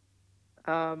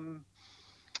 um,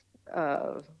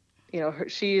 uh,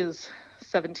 she is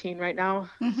 17 right now.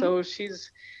 Mm-hmm. So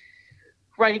she's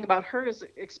writing about her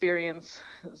experience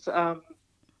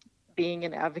being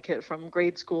an advocate from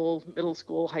grade school, middle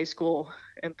school, high school,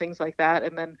 and things like that.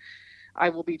 And then I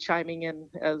will be chiming in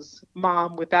as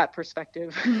mom with that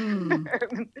perspective. Hmm.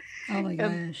 Oh my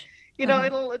And, gosh. Uh-huh.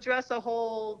 it'll address a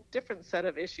whole different set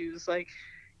of issues. Like,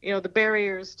 the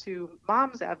barriers to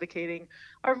moms advocating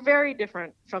are very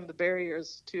different from the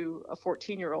barriers to a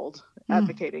 14-year-old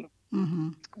advocating, Mm-hmm.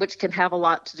 which can have a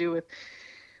lot to do with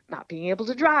not being able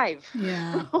to drive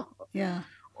Yeah. Yeah.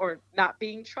 or not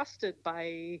being trusted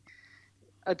by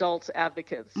adult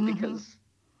advocates Mm-hmm. because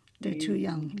They're too they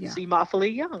young. Yeah. seem awfully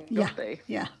young, Yeah. don't they?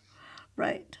 Yeah.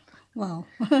 Right. Wow.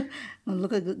 Well,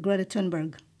 look at Greta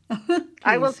Thunberg.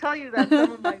 I will Please. tell you that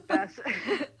some of my best,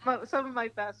 some of my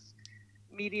best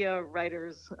media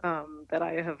writers that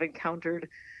I have encountered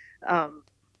um,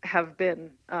 have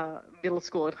been middle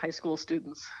school and high school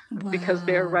students because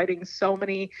they're Wow. writing so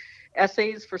many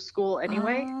essays for school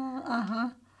anyway Uh-huh.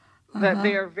 that Uh-huh.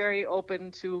 they are very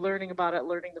open to learning about it,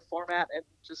 learning the format, and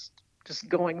just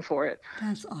going for it.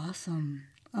 That's awesome.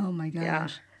 Oh my Yeah.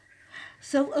 gosh.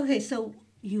 So, okay, so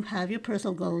you have your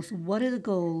personal goals. What are the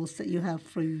goals that you have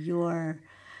for your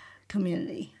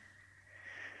community?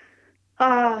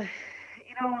 Uh,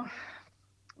 you know,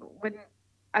 when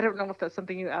I don't know if that's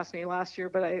something you asked me last year,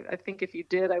 but I think if you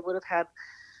did, I would have had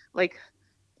like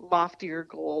loftier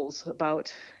goals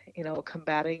about,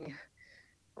 combating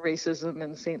racism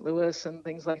in St. Louis and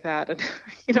things like that. And,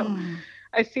 you know, Mm,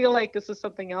 I feel like this is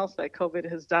something else that COVID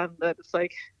has done that it's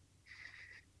like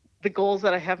the goals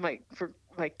that I have for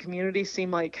my community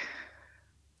seem like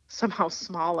somehow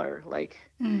smaller. Like,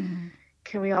 mm,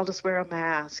 can we all just wear a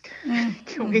mask? mm,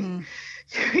 can we mm-hmm,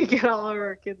 can we get all of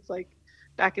our kids like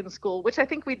back in school? Which I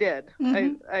think we did.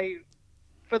 mm-hmm, I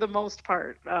for the most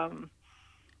part.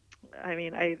 I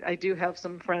mean, I do have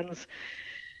some friends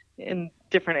in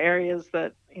different areas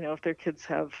that, if their kids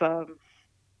have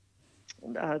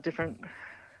different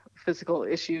physical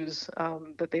issues,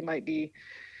 that they might be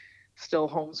still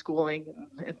homeschooling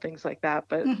and things like that.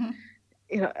 But, mm-hmm,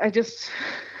 I just,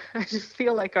 I just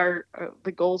feel like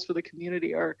the goals for the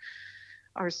community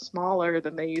are smaller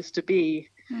than they used to be,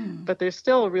 mm, but they're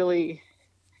still really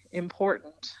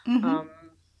important. mm-hmm, Um,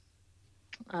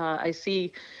 I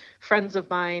see friends of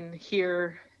mine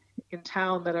here in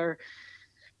town that are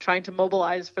trying to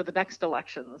mobilize for the next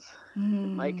elections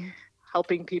and like mm,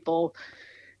 helping people,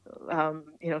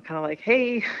 kind of like,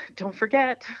 hey, don't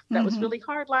forget that was mm-hmm. really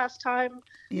hard last time.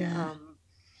 Yeah. Um,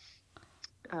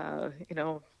 you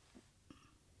know,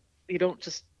 you don't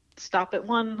just stop at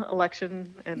one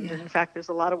election. And Yeah. in fact, there's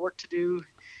a lot of work to do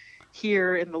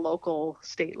here in the local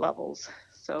state levels.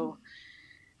 So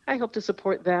I hope to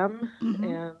support them. Mm-hmm.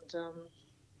 And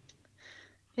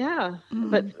yeah,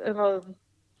 but Mm,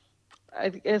 I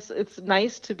guess it's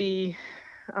nice to be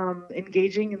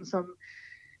engaging in some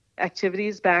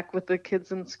activities back with the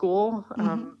kids in school.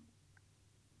 mm-hmm.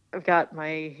 I've got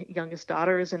my youngest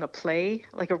daughter is in a play,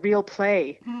 like a real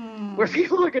play, where Mm.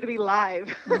 people are going to be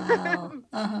live. Wow.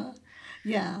 Uh-huh.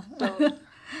 Yeah. So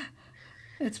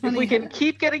It's if funny. we can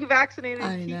keep getting vaccinated,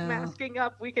 I keep know. masking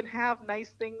up, we can have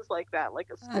nice things like that, like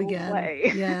a school Again.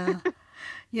 play. Yeah.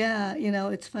 Yeah.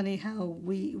 It's funny how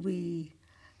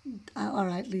or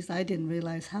at least I didn't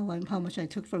realize how much I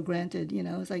took for granted.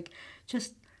 It's like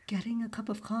just getting a cup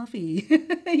of coffee.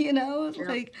 It's Yeah.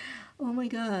 like, oh my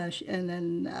gosh, and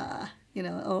then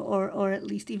or at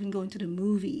least even going to the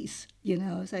movies.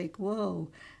 It's like whoa,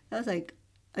 that was like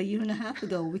a year and a half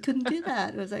ago. We couldn't do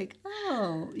that. It was like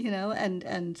oh,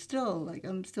 and still like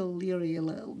I'm still leery a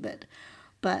little bit,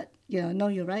 but no,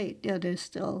 you're right. Yeah, there's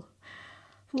still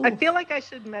I Ooh. feel like I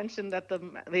should mention that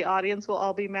the audience will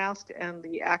all be masked and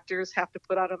the actors have to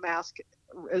put on a mask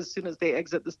as soon as they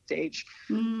exit the stage.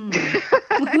 Mm.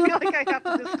 I feel like I have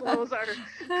to disclose our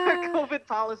COVID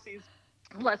policies,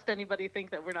 lest anybody think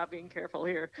that we're not being careful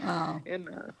here Wow. in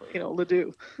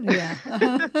Ladue. Yeah.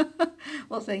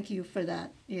 Well, thank you for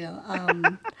that.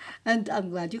 And I'm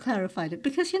glad you clarified it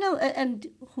because and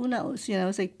who knows?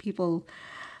 It's like people.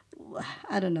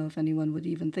 I don't know if anyone would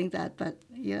even think that, but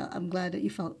I'm glad that you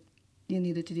felt you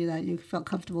needed to do that. You felt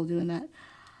comfortable doing that.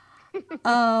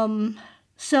 Um,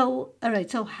 so, all right.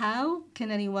 So, how can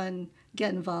anyone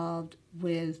get involved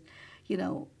with,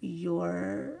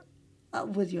 your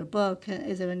with your book?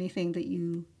 Is there anything that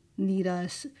you need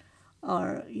us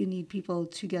or you need people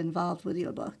to get involved with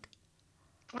your book?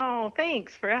 Oh,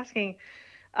 thanks for asking.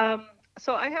 Um,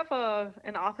 so I have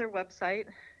an author website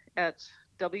at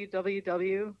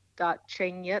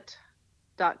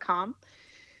www.changyit.com.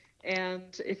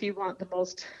 And if you want the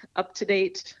most up to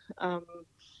date uh,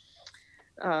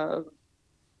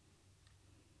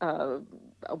 uh,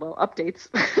 updates,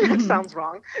 Mm-hmm. sounds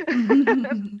wrong,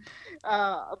 Mm-hmm.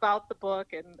 about the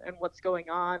book and what's going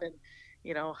on and,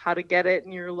 how to get it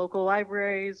in your local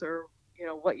libraries or,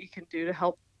 what you can do to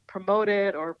help promote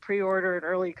it or pre-order an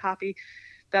early copy.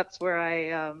 That's where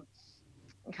I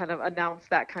kind of announce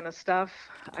that kind of stuff.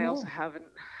 I also Cool. have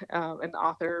an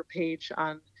author page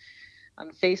on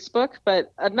Facebook.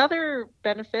 But another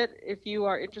benefit, if you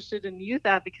are interested in youth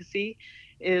advocacy,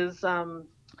 is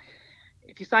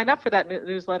if you sign up for that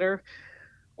newsletter,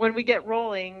 when we get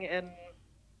rolling and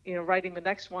writing the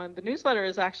next one, the newsletter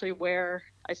is actually where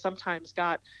I sometimes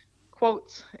got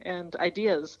quotes and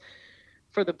ideas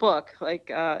for the book. Like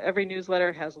every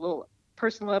newsletter has a little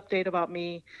personal update about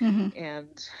me, Mm-hmm.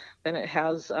 and then it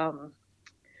has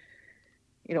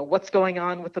what's going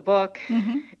on with the book,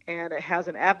 Mm-hmm. and it has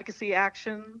an advocacy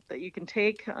action that you can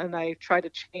take, and I try to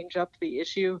change up the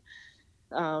issue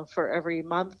for every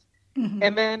month. Mm-hmm.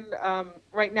 And then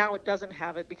right now it doesn't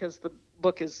have it because the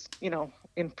book is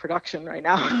in production right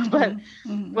now. But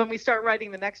Mm-hmm. when we start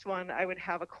writing the next one, I would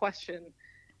have a question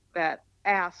that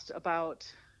asked about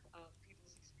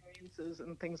people's experiences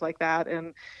and things like that.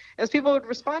 And as people would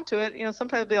respond to it,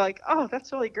 sometimes they'd be like, "Oh,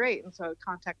 that's really great," and so I would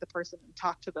contact the person and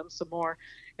talk to them some more,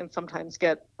 and sometimes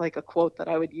get like a quote that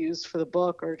I would use for the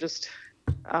book, or just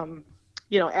um,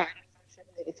 add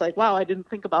something that it's like, "Wow, I didn't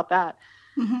think about that.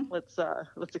 Mm-hmm.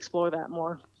 Let's explore that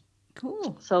more."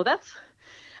 Cool. So that's,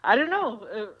 I don't know.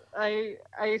 I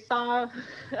saw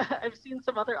I've seen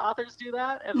some other authors do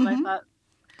that, and I Mm-hmm. thought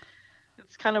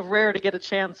it's kind of rare to get a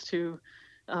chance to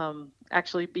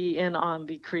actually be in on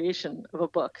the creation of a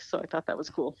book. So I thought that was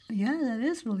cool. Yeah, that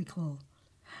is really cool.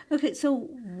 Okay, so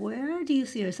where do you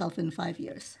see yourself in 5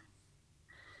 years?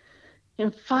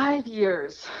 In 5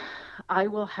 years, I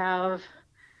will have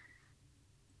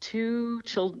two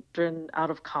children out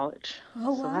of college.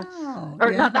 Oh, So that's, wow.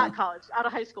 or not Yeah. college, out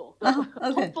of high school. Okay.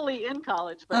 Hopefully in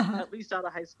college, but Uh-huh. at least out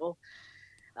of high school.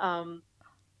 Um,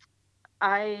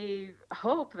 I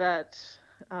hope that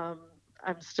um,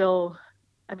 I'm still.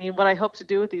 I mean, what I hope to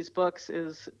do with these books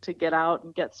is to get out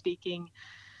and get speaking,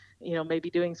 maybe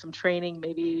doing some training,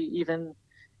 maybe even,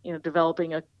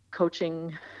 developing a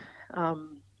coaching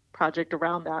um, project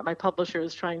around that. My publisher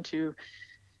is trying to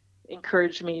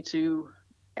encourage me to,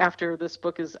 after this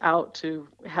book is out, to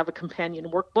have a companion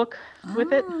workbook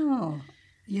with it, Oh,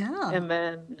 yeah. and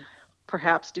then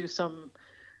perhaps do some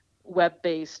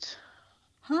web-based,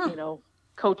 Huh. you know,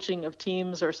 coaching of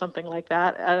teams or something like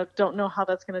that. I don't know how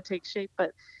that's going to take shape,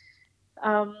 but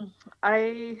um,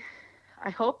 I I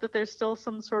hope that there's still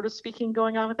some sort of speaking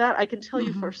going on with that. I can tell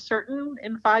you Mm-hmm. for certain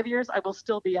in 5 years, I will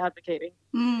still be advocating.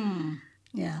 Mm.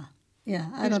 Yeah. Yeah. I These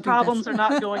don't think that's problems are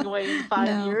not going away in five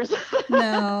no. years.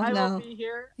 No, I will no. be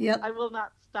here. Yep. I will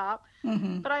not stop.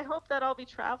 Mm-hmm. But I hope that I'll be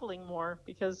traveling more,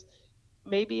 because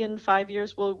maybe in 5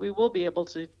 years we will be able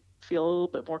to feel a little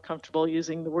bit more comfortable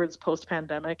using the words post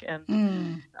pandemic. And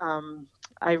Mm. um,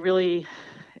 I really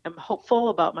am hopeful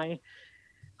about my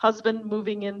husband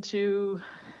moving into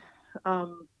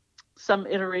um, some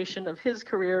iteration of his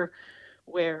career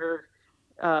where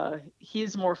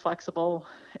he's more flexible,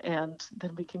 and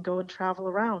then we can go and travel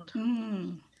around.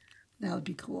 Mm. That would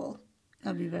be cool.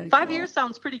 That'd be very 5 years cool.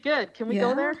 sounds pretty good. Can we go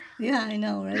Yeah. there? Yeah, I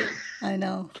know, right? I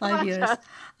know. Come Five on, years. Tess.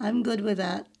 I'm good with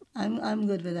that. I'm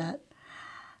good with that.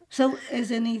 So,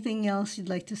 is anything else you'd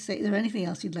like to say? Is there anything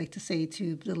else you'd like to say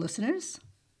to the listeners?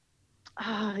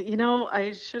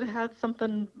 I should have had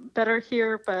something better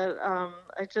here, but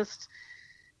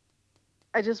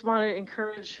I just want to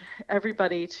encourage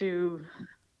everybody to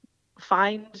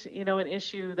find, an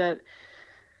issue that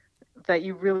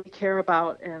you really care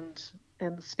about, and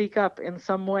and speak up in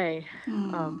some way,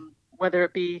 whether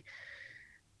it be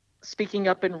speaking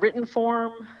up in written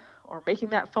form or making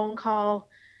that phone call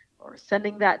or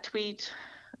sending that tweet.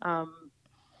 Um,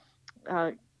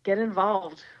 uh, get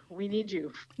involved. We need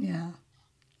you. Yeah.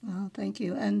 Well, thank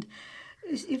you. And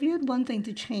if you had one thing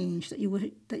to change that you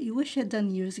wish you had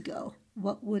done years ago,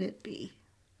 what would it be?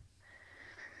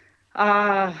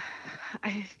 Uh,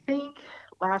 I think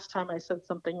last time I said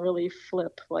something really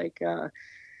flip, like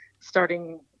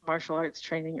starting martial arts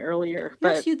training earlier,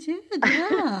 Yes, but you did.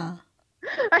 Yeah.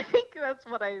 I think that's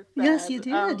what I Yes, said. you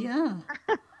did. Yeah.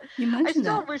 You I mentioned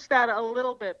still that. wish that a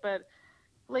little bit, but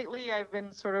lately I've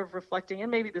been sort of reflecting,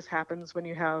 and maybe this happens when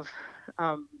you have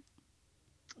um,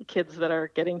 kids that are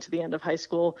getting to the end of high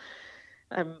school.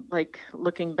 I'm like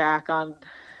looking back on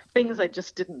things I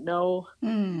just didn't know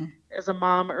Mm. as a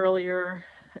mom earlier.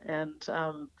 And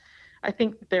I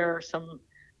think there are some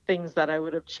things that I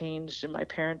would have changed in my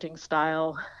parenting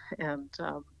style and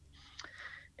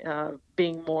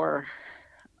being more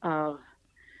uh,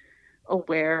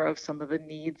 aware of some of the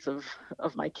needs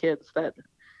of my kids that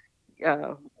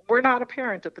uh, were not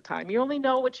apparent at the time. You only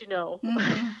know what you know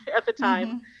Mm-hmm. at the time,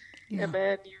 Mm-hmm. and Yeah.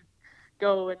 then you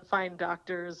go and find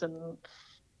doctors and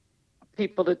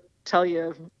people to tell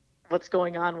you what's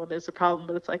going on when there's a problem.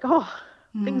 But it's like, oh,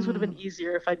 things would have been Mm.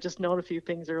 easier if I'd just known a few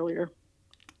things earlier.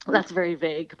 That's very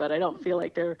vague, but I don't feel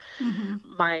like they're Mm-hmm.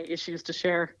 my issues to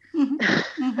share. Mm-hmm.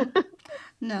 Mm-hmm.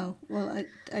 No. Well,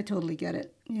 I totally get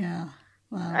it. Yeah.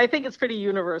 Wow. I think it's pretty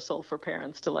universal for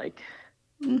parents to like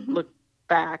Mm-hmm. look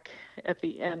back at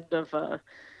the end of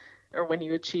or when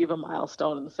you achieve a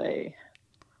milestone and say,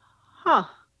 huh,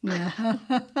 Yeah.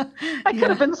 I could Yeah.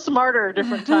 have been smarter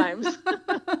different times.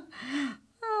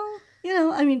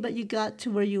 Well, I mean, but you got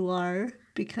to where you are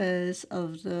because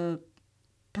of the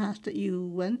path that you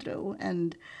went through.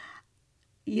 And,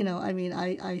 I mean,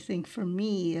 I think for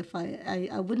me, if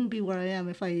I wouldn't be where I am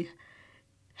if I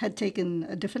had taken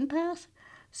a different path.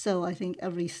 So I think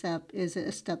every step is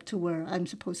a step to where I'm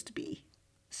supposed to be.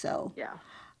 So, Yeah,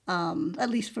 at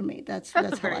least for me, that's a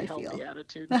that's how very I healthy feel.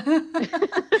 attitude. I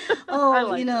Oh,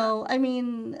 like that. I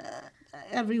mean,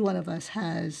 every one of us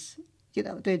has,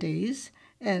 their days,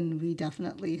 and we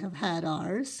definitely have had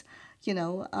ours,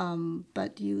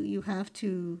 but you have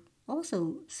to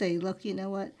also say, look, you know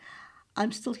what?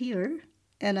 I'm still here,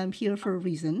 and I'm here for a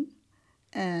reason.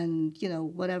 And,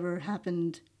 whatever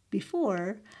happened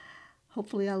before,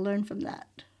 hopefully I'll learn from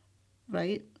that,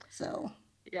 right? So,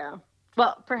 Yeah.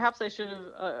 Well, perhaps I should have.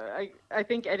 I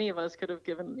think any of us could have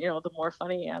given the more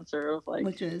funny answer of like,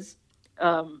 which is,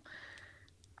 um,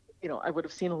 I would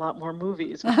have seen a lot more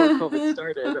movies before COVID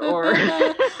started, or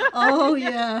oh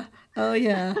yeah, oh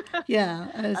yeah,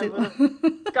 yeah. I would have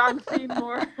gone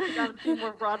and seen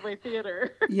more Broadway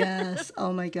theater. Yes.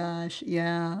 Oh my gosh.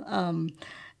 Yeah.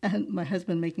 And my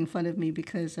husband making fun of me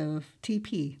because of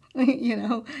TP,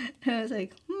 And I was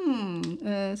like, And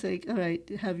I was like, all right,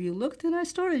 have you looked in our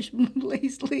storage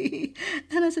lately?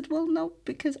 And I said, well, no,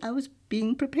 because I was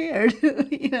being prepared.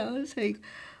 It's like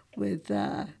with,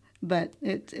 but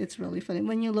it's really funny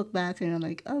when you look back and you're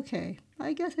like, okay,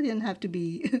 I guess I didn't have to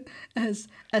be as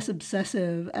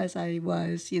obsessive as I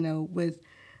was, with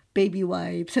baby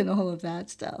wipes and all of that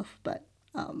stuff. But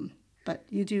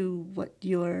you do what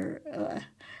you're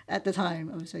at the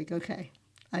time. I was like, okay,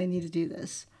 I need to do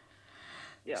this.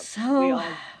 Yeah, we So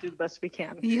all do the best we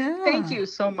can. Thank yeah. you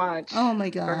so much Oh my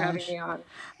for having gosh. me on.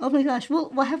 Oh my gosh.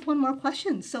 Well, we'll have one more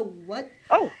question. So what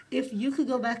Oh, if you could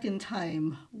go back in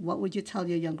time? What would you tell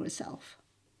your younger self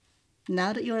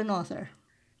now that you're an author?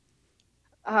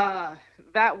 uh,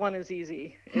 that one is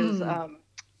easy. Is Hmm.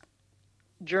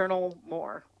 journal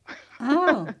more.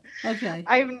 Oh. Okay.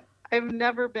 I've I've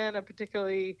never been a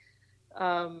particularly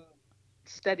um,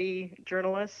 steady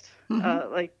journalist,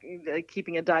 Mm-hmm. like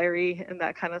keeping a diary and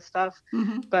that kind of stuff.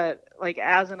 Mm-hmm. But like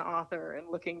as an author and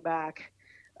looking back,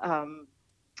 um,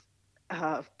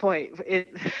 boy,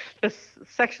 the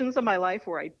sections of my life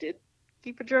where I did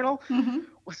keep a journal Mm-hmm.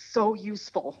 was so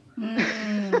useful.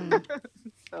 Mm.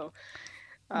 So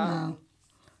Wow. um,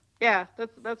 yeah,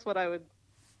 that's what I would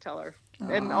tell her.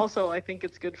 And Aw. also, I think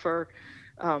it's good for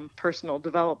personal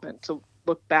development to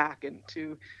look back and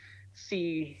to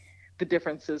see the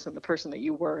differences in the person that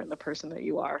you were and the person that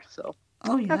you are. So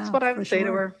Oh that's yeah, what I for would say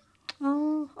to sure. her.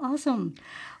 Oh, awesome.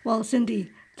 Well,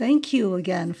 Cindy, thank you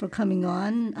again for coming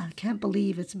on. I can't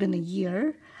believe it's been a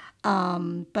year.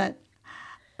 But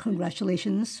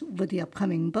congratulations with the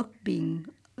upcoming book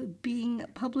being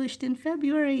published in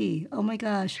February. Oh my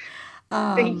gosh.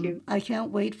 Thank you. I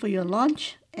can't wait for your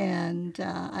launch, and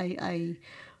I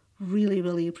really,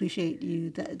 really appreciate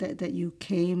you that you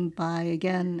came by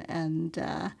again. And,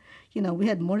 we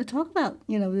had more to talk about.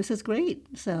 This is great.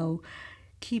 So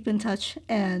keep in touch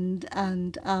and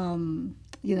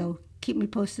keep me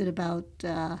posted about,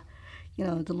 the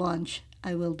launch.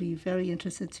 I will be very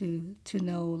interested to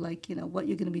know, like, what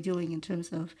you're going to be doing in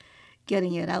terms of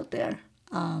getting it out there.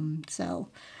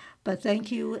 But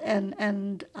thank you.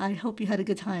 And I hope you had a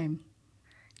good time.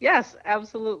 Yes,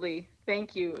 absolutely.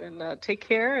 Thank you. And take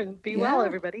care and be well, Yeah.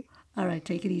 everybody. All right.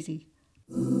 Take it easy.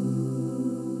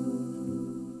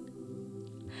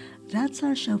 That's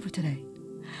our show for today.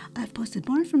 I've posted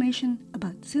more information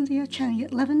about Cynthia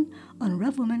Changyit Levin on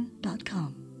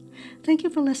RevWoman.com. Thank you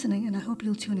for listening, and I hope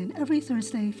you'll tune in every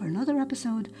Thursday for another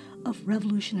episode of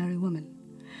Revolutionary Woman.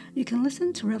 You can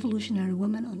listen to Revolutionary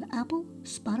Woman on Apple,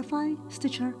 Spotify,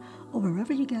 Stitcher, or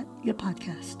wherever you get your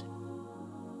podcast.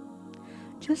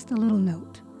 Just a little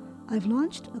note. I've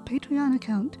launched a Patreon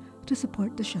account to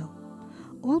support the show.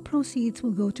 All proceeds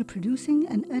will go to producing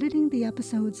and editing the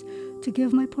episodes to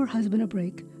give my poor husband a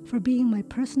break for being my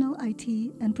personal IT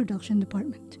and production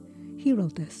department. He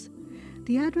wrote this.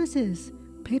 The address is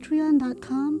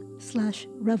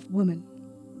patreon.com/revwoman.